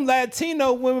 Them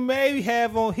Latino women maybe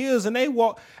have on heels and they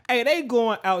walk. Hey, they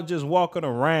going out just walking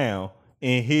around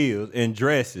in heels and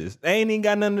dresses. They ain't even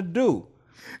got nothing to do.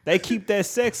 They keep that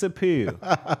sex appeal.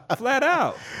 Flat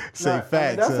out. Facts.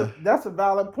 I mean, that's a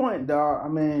valid point, dog. I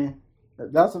mean,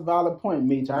 that's a valid point,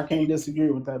 Meech. I can't disagree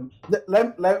with that.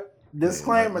 Let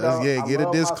disclaimer though. Yeah, get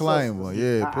a disclaimer.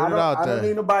 Yeah, put it out there. I don't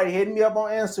need nobody hitting me up on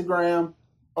Instagram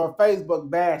or Facebook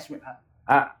bash me.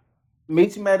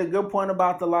 Meech made a good point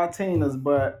about the Latinas,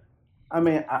 but I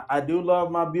mean, I do love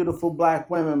my beautiful black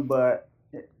women, but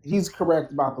he's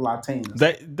correct about the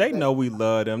Latinas. They know we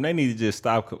love them. They need to just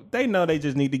stop. They know they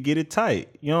just need to get it tight.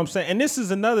 You know what I'm saying? And this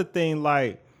is another thing,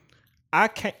 like. I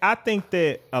think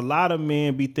that a lot of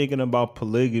men be thinking about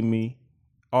polygamy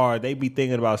or they be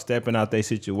thinking about stepping out their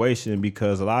situation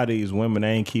because a lot of these women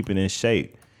ain't keeping in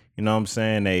shape. You know what I'm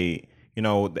saying? They, you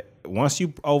know, once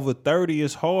you over 30,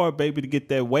 it's hard, baby, to get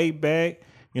that weight back.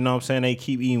 You know what I'm saying? They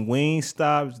keep eating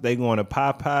Wingstops. They going to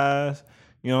Popeyes.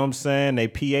 You know what I'm saying? They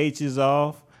pH is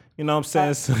off. You know what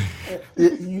I'm saying?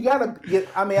 You gotta get.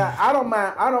 I mean, I don't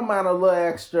mind a little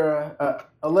extra,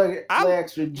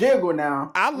 extra jiggle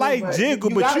now. I like jiggle,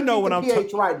 but you know what I'm talking.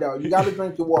 pH right though. You gotta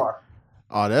drink your water.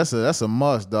 Oh, that's a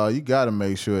must, dog. You got to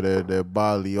make sure that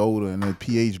bodily odor and the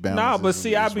pH balance. Nah, but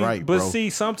see, right, but bro. see,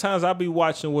 sometimes I be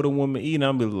watching what a woman eat, and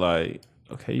I be like,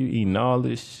 okay, you eating all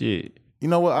this shit. You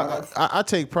know what? I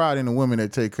take pride in the women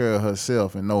that take care of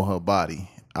herself and know her body.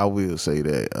 I will say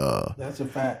that. That's a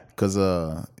fact. Cause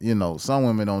you know, some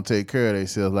women don't take care of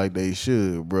themselves like they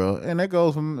should, bro. And that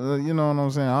goes from you know what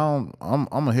I'm saying.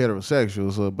 I'm a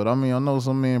heterosexual, so but I mean I know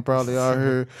some men probably out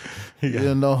here,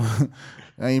 you know.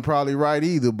 Ain't probably right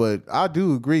either, but I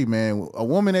do agree, man. A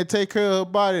woman that take care of her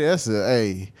body, that's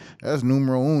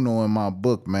numero uno in my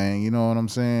book, man. You know what I'm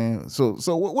saying? So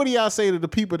what do y'all say to the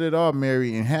people that are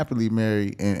married and happily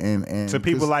married and To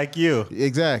people like you.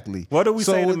 Exactly. What do we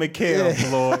say to Mikhail,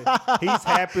 Floyd? He's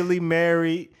happily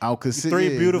married,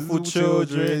 three beautiful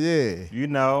children. Yeah. You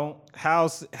know,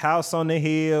 house on the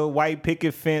hill, white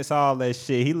picket fence, all that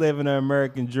shit. He living an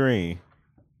American dream.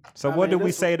 So what do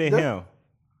we say to him?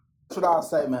 That's what I'll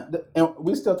say, man. And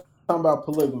we still talking about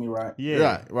polygamy, right?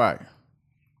 Yeah. Right.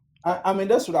 I mean,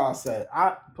 that's what I'll say.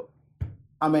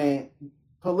 I mean,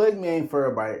 polygamy ain't for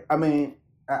everybody. I mean,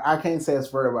 I can't say it's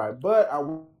for everybody, but I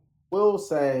will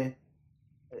say,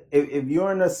 if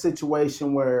you're in a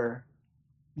situation where,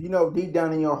 you know, deep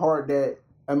down in your heart that,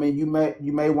 I mean, you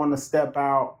may want to step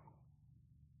out.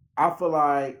 I feel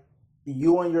like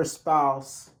you and your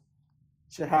spouse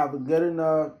should have a good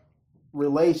enough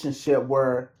relationship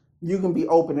where you can be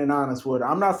open and honest with her.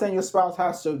 I'm not saying your spouse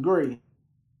has to agree,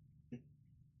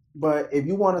 but if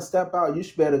you want to step out, you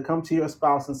should be able to come to your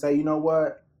spouse and say, you know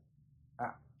what,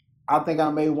 I think I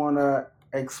may want to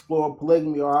explore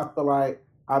polygamy, or I feel like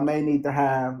I may need to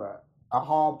have a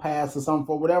hall pass or something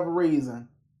for whatever reason.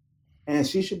 And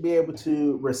she should be able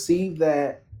to receive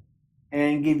that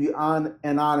and give you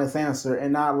an honest answer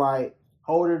and not like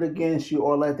hold it against you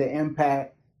or let that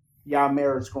impact y'all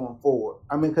marriage going forward.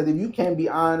 I mean, because if you can't be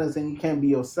honest and you can't be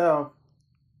yourself,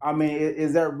 I mean,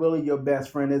 is that really your best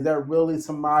friend? Is that really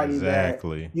somebody that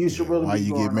you should really why be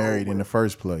you get married in the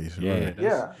first place? Yeah. Right?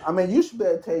 Yeah. I mean, you should be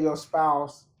able to tell your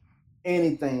spouse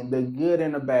anything, the good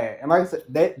and the bad. And like I said,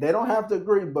 they don't have to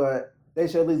agree, but they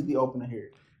should at least be open to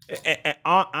hear it. And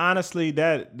honestly,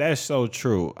 that's so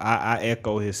true. I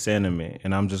echo his sentiment,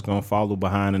 and I'm just gonna follow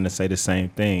behind him and say the same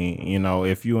thing. You know,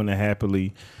 if you in a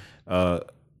happily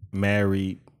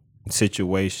married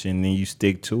situation, then you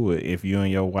stick to it. If you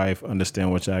and your wife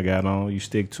understand what y'all got on, you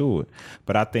stick to it.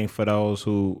 But I think for those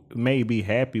who may be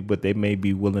happy, but they may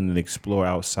be willing to explore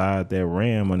outside their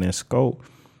realm and their scope,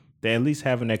 they're at least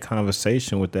having that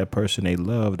conversation with that person they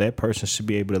love. That person should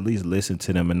be able to at least listen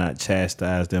to them and not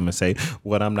chastise them and say,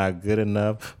 what, I'm not good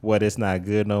enough, what, it's not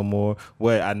good no more.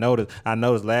 What, I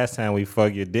noticed last time we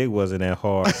fucked, your dick wasn't that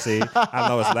hard. See, I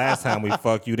noticed last time we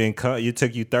fucked, you didn't come, you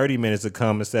took you 30 minutes to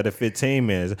come instead of 15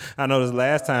 minutes. I noticed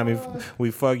last time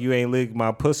we fucked, you ain't licked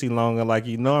my pussy longer like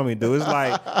you normally do. It's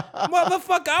like,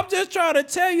 motherfucker, I'm just trying to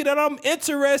tell you that I'm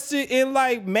interested in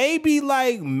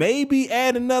maybe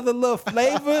add another little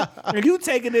flavor. And you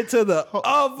taking it to the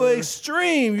other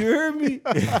extreme, you hear me?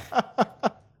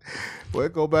 Well,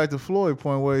 it go back to Floyd's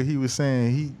point where he was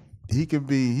saying he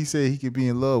said he could be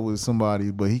in love with somebody,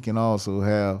 but he can also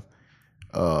have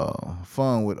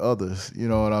fun with others. You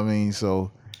know what I mean?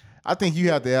 So I think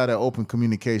you have to have that open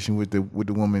communication with the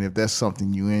woman if that's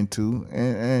something you into,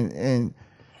 and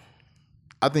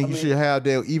I think you should have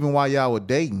that even while y'all were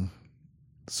dating.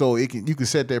 So you can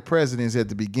set that precedence at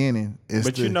the beginning.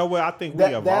 But you know what? I think we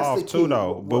evolved too,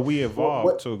 though. But we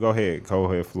evolved too. Go ahead,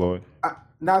 Floyd.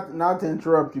 Not to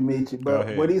interrupt you, Michi,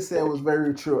 but what he said was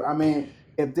very true. I mean,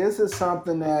 if this is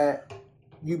something that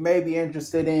you may be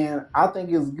interested in, I think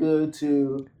it's good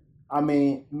to,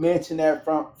 mention that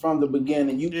from the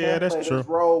beginning. You can't play this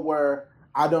role where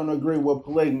I don't agree with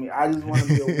polygamy. I just want to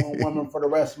be a one woman for the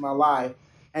rest of my life.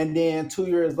 And then 2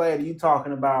 years later, you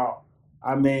talking about,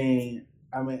 I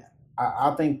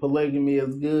think polygamy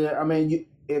is good. I mean,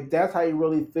 if that's how you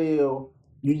really feel,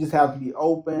 you just have to be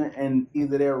open, and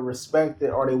either they'll respect it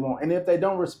or they won't. And if they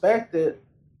don't respect it,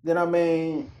 then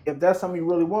if that's something you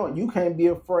really want, you can't be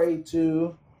afraid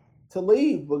to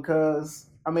leave, because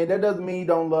that doesn't mean you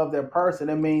don't love that person.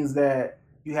 It means that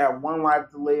you have one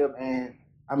life to live, and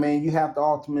you have to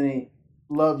ultimately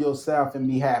love yourself and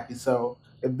be happy. So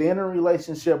if being in a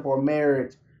relationship or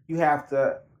marriage, you have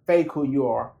to fake who you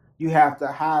are. You have to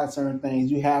hide certain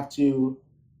things. You have to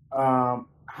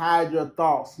hide your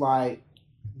thoughts, like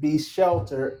be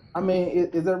sheltered.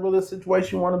 Is that really a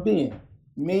situation you want to be in?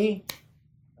 Me,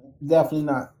 definitely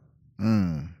not.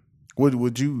 What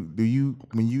would you do?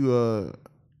 When you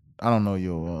I don't know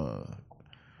your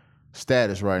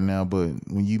status right now, but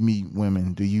when you meet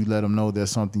women, do you let them know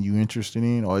that's something you're interested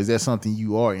in, or is that something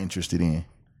you are interested in?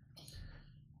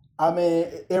 I mean,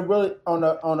 it really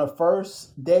on a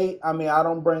first date. I mean, I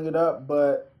don't bring it up,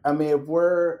 but I mean, if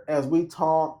as we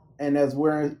talk and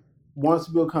once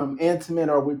we become intimate,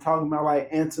 or we're talking about like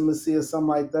intimacy or something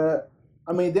like that,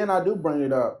 I mean, then I do bring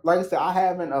it up. Like I said, I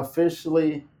haven't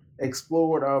officially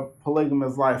explored a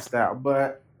polygamous lifestyle,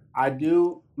 but I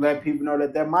do let people know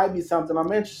that might be something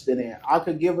I'm interested in. I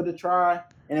could give it a try,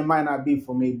 and it might not be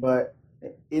for me, but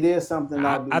it is something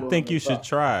I think you should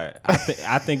try it.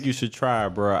 I think you should try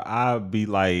it, bro. I'd be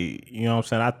like, you know what I'm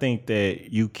saying? I think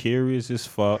that you curious as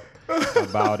fuck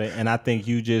about it, and I think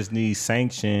you just need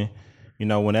sanction, you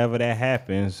know, whenever that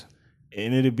happens.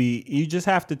 And it'll be, you just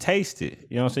have to taste it.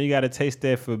 You know what I'm saying? You got to taste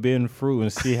that forbidden fruit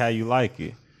and see how you like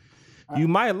it. You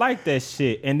might like that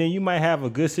shit, and then you might have a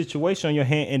good situation on your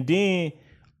hand, and then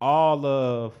all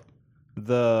of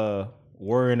the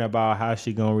worrying about how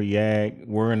she gonna react,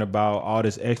 worrying about all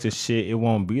this extra shit, it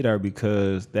won't be there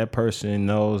because that person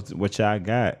knows what y'all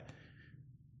got.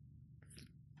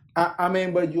 I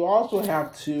mean, but you also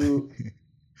have to,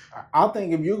 I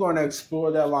think if you're going to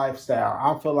explore that lifestyle,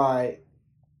 I feel like,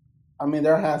 I mean,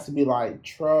 there has to be like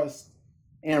trust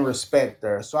and respect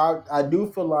there. So I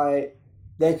do feel like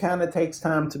that kind of takes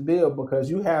time to build, because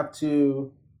you have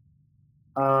to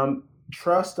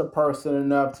trust a person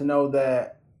enough to know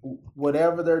that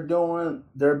whatever they're doing,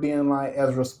 they're being like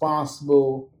as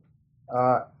responsible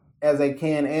as they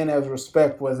can and as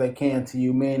respectful as they can to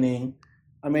you. Meaning,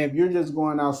 I mean, if you're just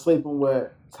going out sleeping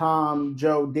with Tom,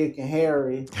 Joe, Dick, and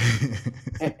Harry,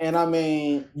 and I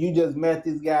mean, you just met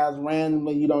these guys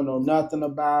randomly, you don't know nothing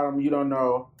about them, you don't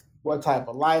know what type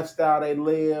of lifestyle they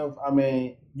live. I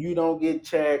mean, you don't get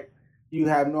checked, you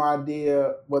have no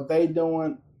idea what they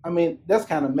doing. I mean, that's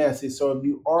kind of messy. So if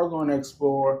you are going to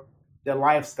explore their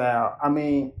lifestyle, I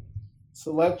mean,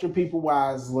 select your people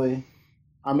wisely.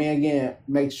 I mean, again,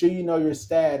 make sure you know your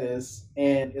status,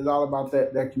 and it's all about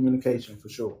that communication for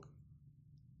sure.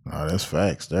 Oh, that's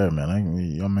facts there, man. I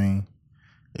mean,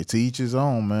 it's each his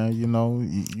own, man. You know,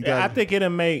 you got. I think it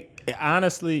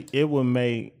would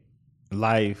make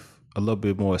life a little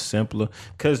bit more simpler,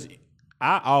 because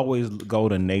I always go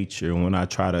to nature when I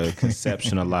try to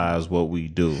conceptualize what we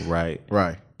do, right?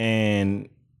 Right. And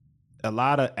a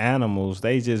lot of animals,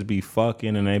 they just be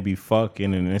fucking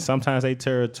and sometimes they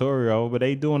territorial, but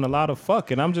they doing a lot of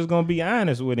fucking. I'm just gonna be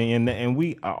honest with it. And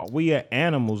we are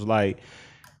animals. Like,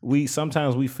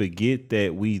 sometimes we forget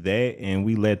that and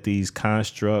we let these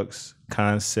constructs,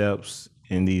 concepts,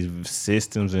 and these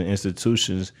systems and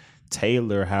institutions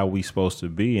tailor how we supposed to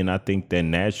be. And I think that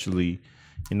naturally,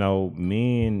 you know,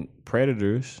 men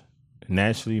predators,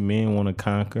 naturally men want to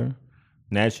conquer.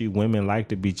 Naturally, women like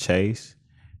to be chased.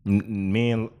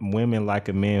 Women like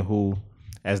a man who,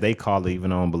 as they call it,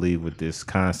 even I don't believe with this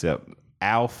concept,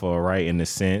 alpha, right, in a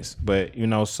sense. But, you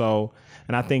know, so,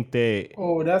 and I think that.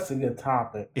 Oh, that's a good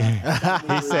topic. He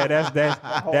said that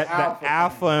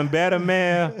alpha and beta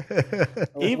man.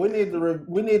 We need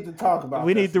to talk about.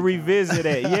 We need to revisit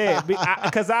it. Yeah,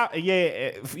 because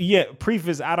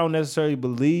preface, I don't necessarily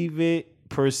believe it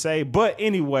per se, but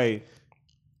anyway,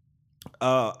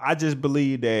 I just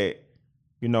believe that,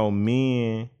 you know,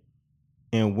 men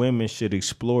and women should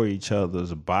explore each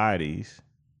other's bodies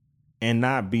and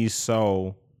not be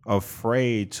so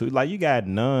afraid to. Like, you got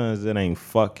nuns that ain't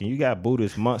fucking. You got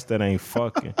Buddhist monks that ain't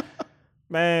fucking.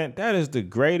 Man, that is the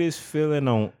greatest feeling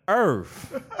on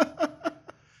earth.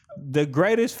 The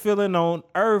greatest feeling on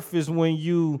earth is when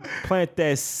you plant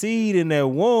that seed in that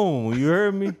womb. You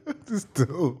heard me? This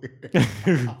dude.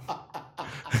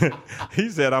 He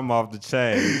said I'm off the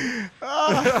chain.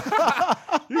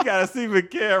 You gotta see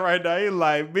McCann right now. He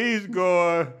like, B's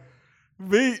going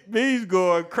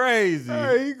crazy.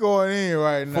 Hey, he going in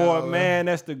right now. For a man,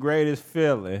 that's the greatest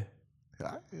feeling.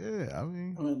 Yeah, I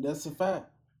mean that's a fact.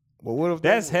 But what if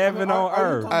that's heaven on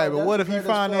earth? All right, but what if you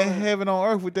find that heaven on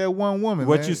earth with that one woman?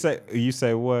 What man? you say? You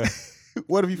say what?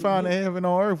 What if you find that heaven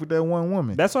on earth with that one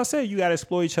woman? That's what I said. You gotta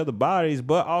explore each other's bodies,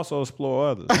 but also explore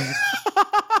others.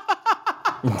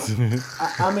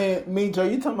 I mean, Joe,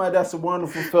 you talking about that's a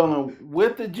wonderful feeling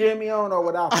with the Jimmy on or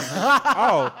without the Jimmy?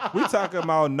 Oh, we talking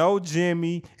about no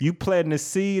Jimmy. You planting the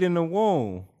seed in the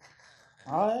womb.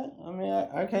 All right. I mean,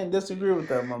 I can't disagree with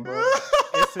that, my brother.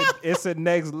 It's a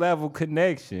next level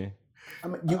connection. I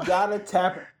mean, you gotta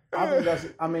tap it. I think that's.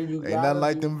 I mean, you ain't nothing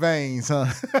like them veins, huh?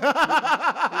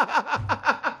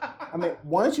 I mean,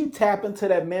 once you tap into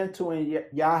that mental and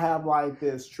y'all have like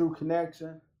this true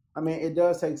connection, I mean, it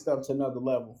does take stuff to another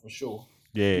level for sure.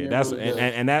 Yeah, that's really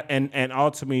and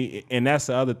ultimately, and that's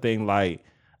the other thing. Like,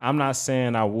 I'm not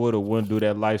saying I would or wouldn't do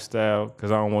that lifestyle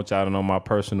because I don't want y'all to know my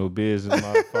personal business,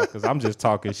 motherfuckers. I'm just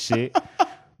talking shit.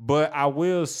 But I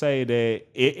will say that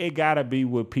it gotta be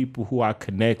with people who I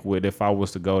connect with. If I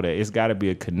was to go there, it's gotta be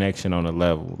a connection on a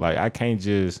level. Like I can't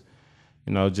just,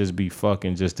 just be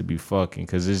fucking just to be fucking,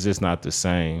 because it's just not the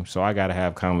same. So I gotta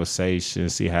have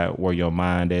conversations, see where your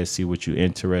mind is, see what you're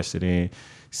interested in.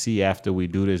 See, after we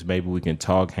do this, maybe we can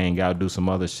talk, hang out, do some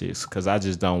other shit. Because I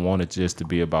just don't want it just to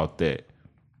be about that.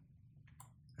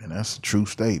 And that's a true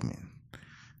statement.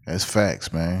 That's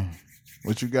facts, man.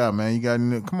 What you got, man? You got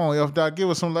come on, F Dot, give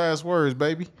us some last words,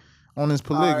 baby, on this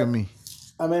polygamy. Right.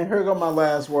 I mean, here go my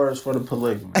last words for the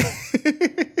polygamy.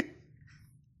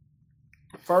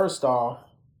 First off,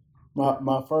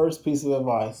 my first piece of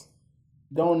advice: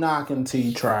 don't knock until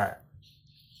you try it.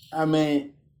 I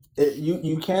mean,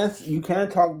 you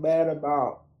can't talk bad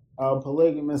about a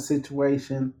polygamous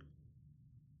situation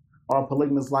or a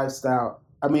polygamous lifestyle.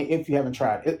 I mean, if you haven't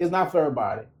tried it, it's not for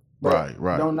everybody. Right.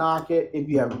 Don't knock it if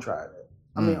you haven't tried it.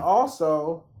 I mean,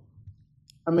 also,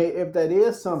 if that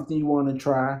is something you want to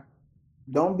try,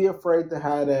 don't be afraid to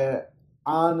have that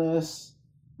honest,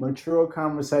 mature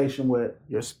conversation with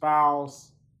your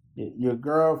spouse, your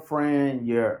girlfriend,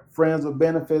 your friends with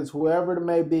benefits, whoever it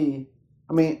may be.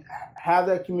 I mean, have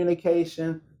that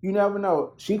communication. You never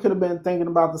know. She could have been thinking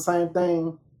about the same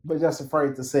thing, but just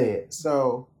afraid to say it.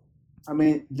 So, I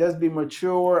mean, just be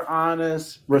mature,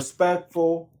 honest,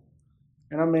 respectful.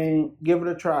 And give it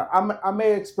a try. I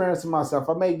may experience it myself.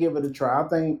 I may give it a try. I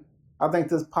think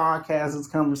this podcast, this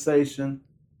conversation,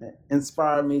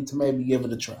 inspired me to maybe give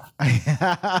it a try.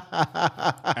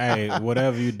 Hey,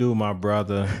 whatever you do, my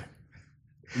brother,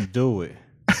 do it.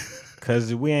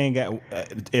 Cause we ain't got.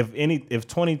 If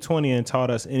 2020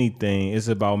 taught us anything, it's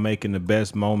about making the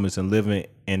best moments and living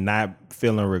and not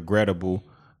feeling regret for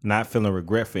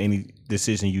any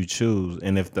decision you choose.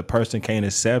 And if the person can't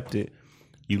accept it,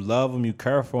 you love them, you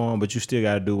care for them, but you still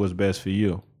got to do what's best for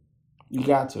you. You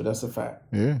got to. That's a fact.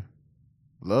 Yeah.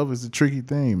 Love is a tricky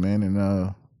thing, man.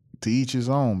 And to each his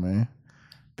own, man.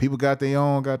 People got their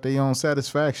own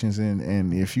satisfactions.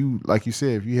 And if you, like you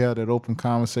said, if you have that open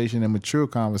conversation and mature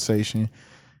conversation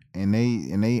and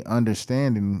they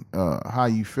understanding how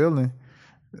you feeling,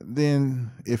 then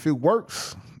if it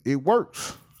works, it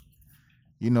works.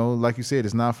 Like you said,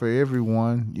 it's not for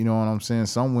everyone. You know what I'm saying?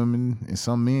 Some women and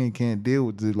some men can't deal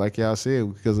with it, like y'all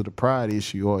said, because of the pride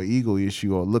issue or ego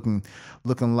issue or looking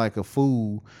like a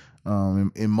fool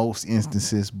in most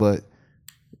instances. But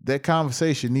that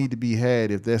conversation need to be had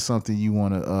if that's something you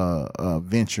want to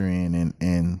venture in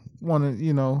and want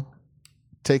to,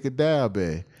 take a dab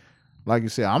at. Like you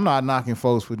said, I'm not knocking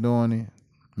folks for doing it.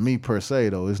 Me per se,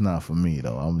 though, it's not for me,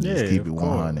 though. I'm just keep it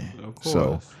 100. Of course.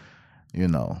 So.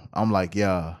 I'm like,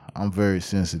 I'm very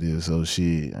sensitive, so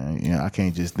shit, I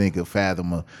can't just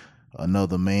fathom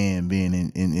another man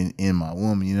being in my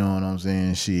woman, you know what I'm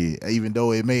saying? Shit, even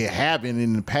though it may have happened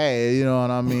in the past, you know what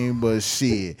I mean? But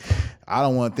shit, I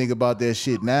don't want to think about that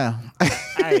shit now.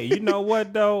 Hey, you know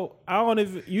what though? I don't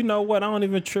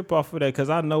even trip off of that because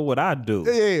I know what I do.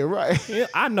 Yeah, right. Yeah,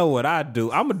 I know what I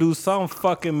do. I'm gonna do something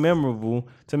fucking memorable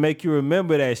to make you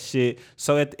remember that shit.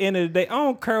 So at the end of the day, I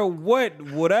don't care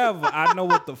whatever. I know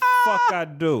what the fuck I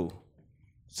do.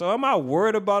 So am I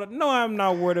worried about it? No, I'm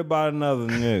not worried about another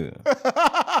nigga.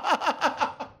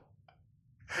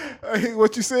 Hey,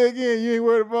 what you say again? You ain't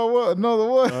worried about what? Another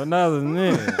what? Another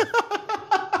nigga.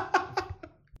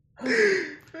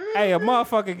 Hey, a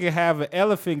motherfucker can have an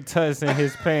elephant tusk in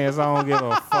his pants. I don't give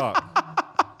a fuck.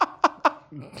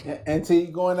 Until you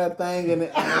go in that thing and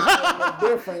it's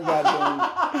different, goddamn.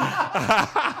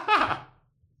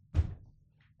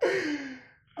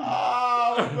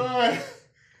 Oh, man.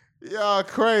 Y'all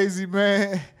crazy,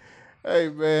 man. Hey,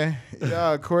 man.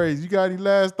 Y'all crazy. You got any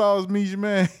last thoughts, Misha,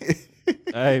 man?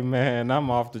 Hey, man,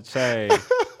 I'm off the chain.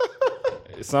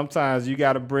 Sometimes you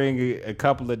got to bring a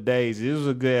couple of days. This was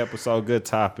a good episode, good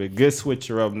topic, good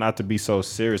switcher up, not to be so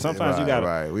serious. Sometimes you got to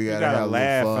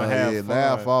laugh and have fun.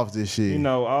 Laugh off this shit.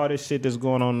 All this shit that's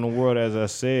going on in the world, as I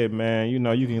said, man, you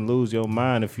can lose your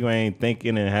mind if you ain't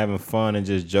thinking and having fun and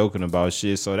just joking about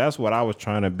shit. So that's what I was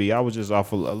trying to be. I was just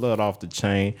off a little off the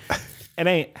chain. It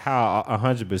ain't how I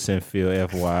 100% feel,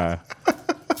 FYI.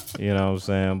 You know what I'm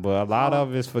saying? But a lot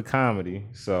of it's for comedy.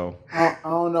 So I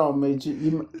don't know, Mitch.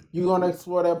 You gonna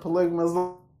explore that polygamous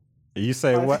you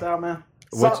say lifestyle, what? man?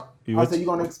 I said you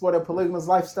gonna explore that polygamous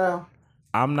lifestyle?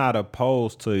 I'm not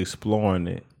opposed to exploring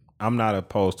it. I'm not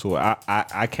opposed to it.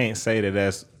 I can't say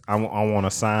that I want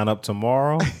to sign up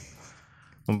tomorrow.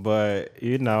 But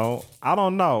I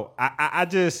don't know. I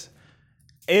just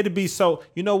it'd be so.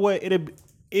 You know what?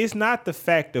 It's not the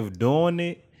fact of doing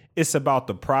it. It's about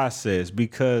the process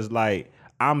because, like,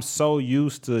 I'm so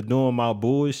used to doing my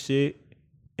bullshit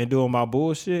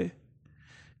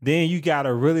then you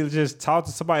gotta really just talk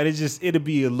to somebody. It'll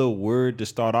be a little weird to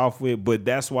start off with, but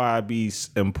that's why it'd be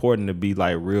important to be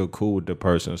like real cool with the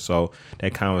person, so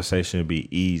that conversation would be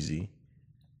easy.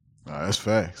 That's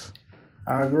facts.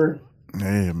 I agree.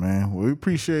 Yeah, man. Well, we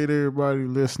appreciate everybody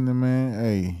listening, man.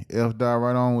 Hey, F dive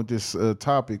right on with this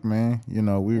topic, man. You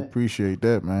know, we appreciate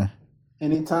that, man.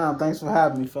 Anytime. Thanks for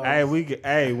having me, fellas.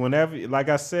 Whenever, like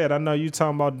I said, I know you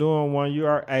talking about doing one.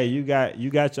 You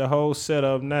got your whole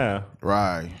setup now.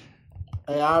 Right.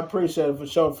 Hey, I appreciate it for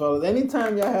sure, fellas.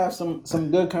 Anytime y'all have some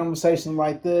good conversation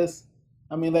like this,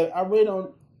 I mean, like, I really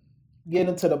don't get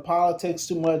into the politics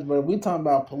too much, but if we talking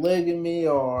about polygamy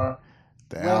or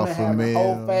the women alpha having male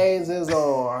whole phases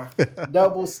or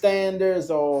double standards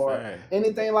or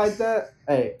anything like that,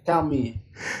 hey, count me in.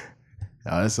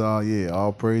 That's all. Yeah,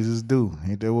 all praises due.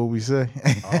 Ain't that what we say?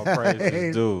 All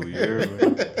praises due. You hear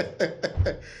me?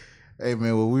 Hey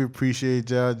man, well, we appreciate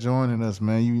y'all joining us,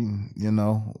 man. You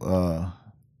know, I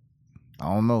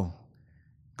don't know.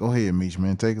 Go ahead, Meech,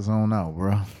 man. Take us on out,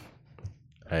 bro.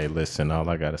 Hey, listen, all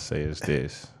I gotta say is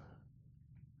this.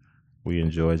 We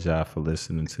enjoyed y'all for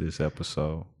listening to this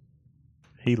episode.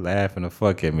 He laughing the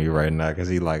fuck at me right now because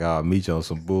he like, oh, Meech on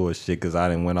some bullshit because I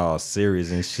didn't went all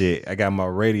serious and shit. I got my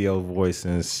radio voice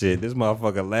and shit. This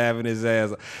motherfucker laughing his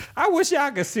ass. I wish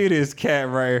y'all could see this cat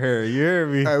right here. You hear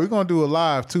me? Hey, we're going to do a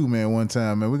live too, man, one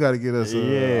time, man. We got to get us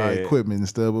our equipment and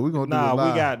stuff, but we're going to do it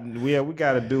live. We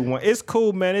got to do one. It's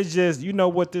cool, man. It's just, you know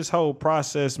what, this whole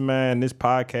process, man, this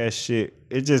podcast shit,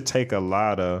 it just take a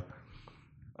lot of...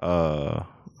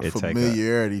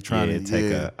 familiarity,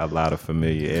 take a lot of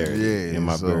familiarity in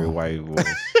my very white voice.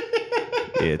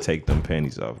 Take them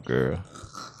panties off, girl.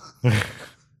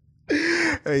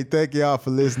 Hey, thank y'all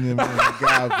for listening, man.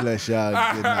 God bless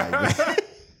y'all. Good night, man.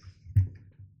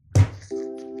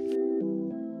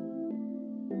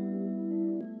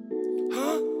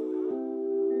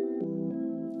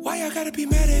 Why y'all gotta be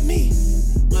mad at me?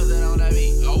 What's that on that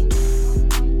mean? Oh.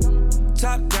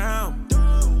 Top down.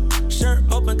 Shirt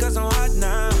open cause I'm hot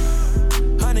now.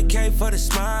 100K for the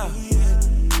smile.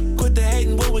 Quit the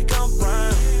hating when we come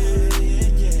round.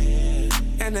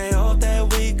 And they hope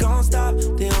that we gon' stop.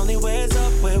 The only way is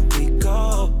up where we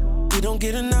go. We don't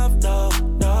get enough though,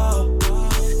 no.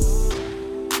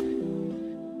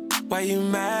 Why you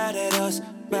mad at us,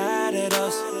 mad at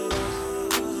us?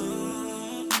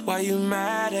 Why you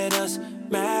mad at us,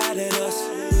 mad at us?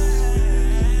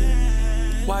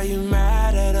 Why you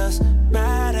mad at us,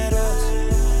 mad at us?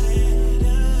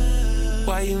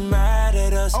 Why you mad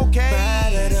at us,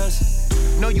 mad at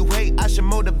us? Know you hate, I should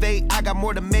motivate. I got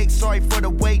more to make, sorry for the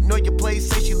wait. Know your place,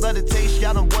 say she love the taste.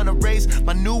 Y'all don't wanna race.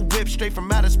 My new whip straight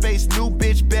from outer space. New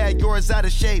bitch bad, yours out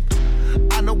of shape.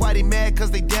 I know why they mad, cause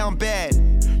they down bad.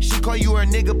 She call you her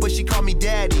nigga, but she call me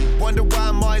daddy. Wonder why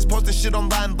I'm always posting shit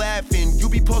online laughing. You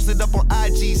be posted up on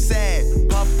IG sad.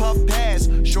 Puff, puff, pass.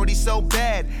 Shorty so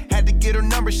bad. Had to get her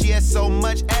number, she has so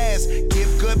much ass.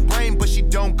 Give good brain, but she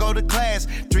don't go to class.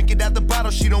 Drink it out the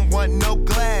bottle, she don't want no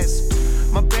glass.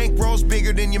 My bankroll's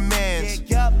bigger than your man's.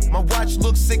 My watch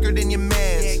looks sicker than your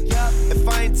man's. If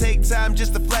I ain't take time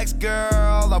just to flex,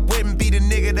 girl, I wouldn't be the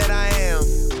nigga that I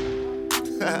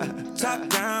am. Top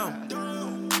down.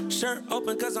 Shirt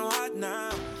open cause I'm hot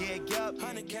now.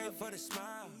 100K for the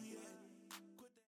smile.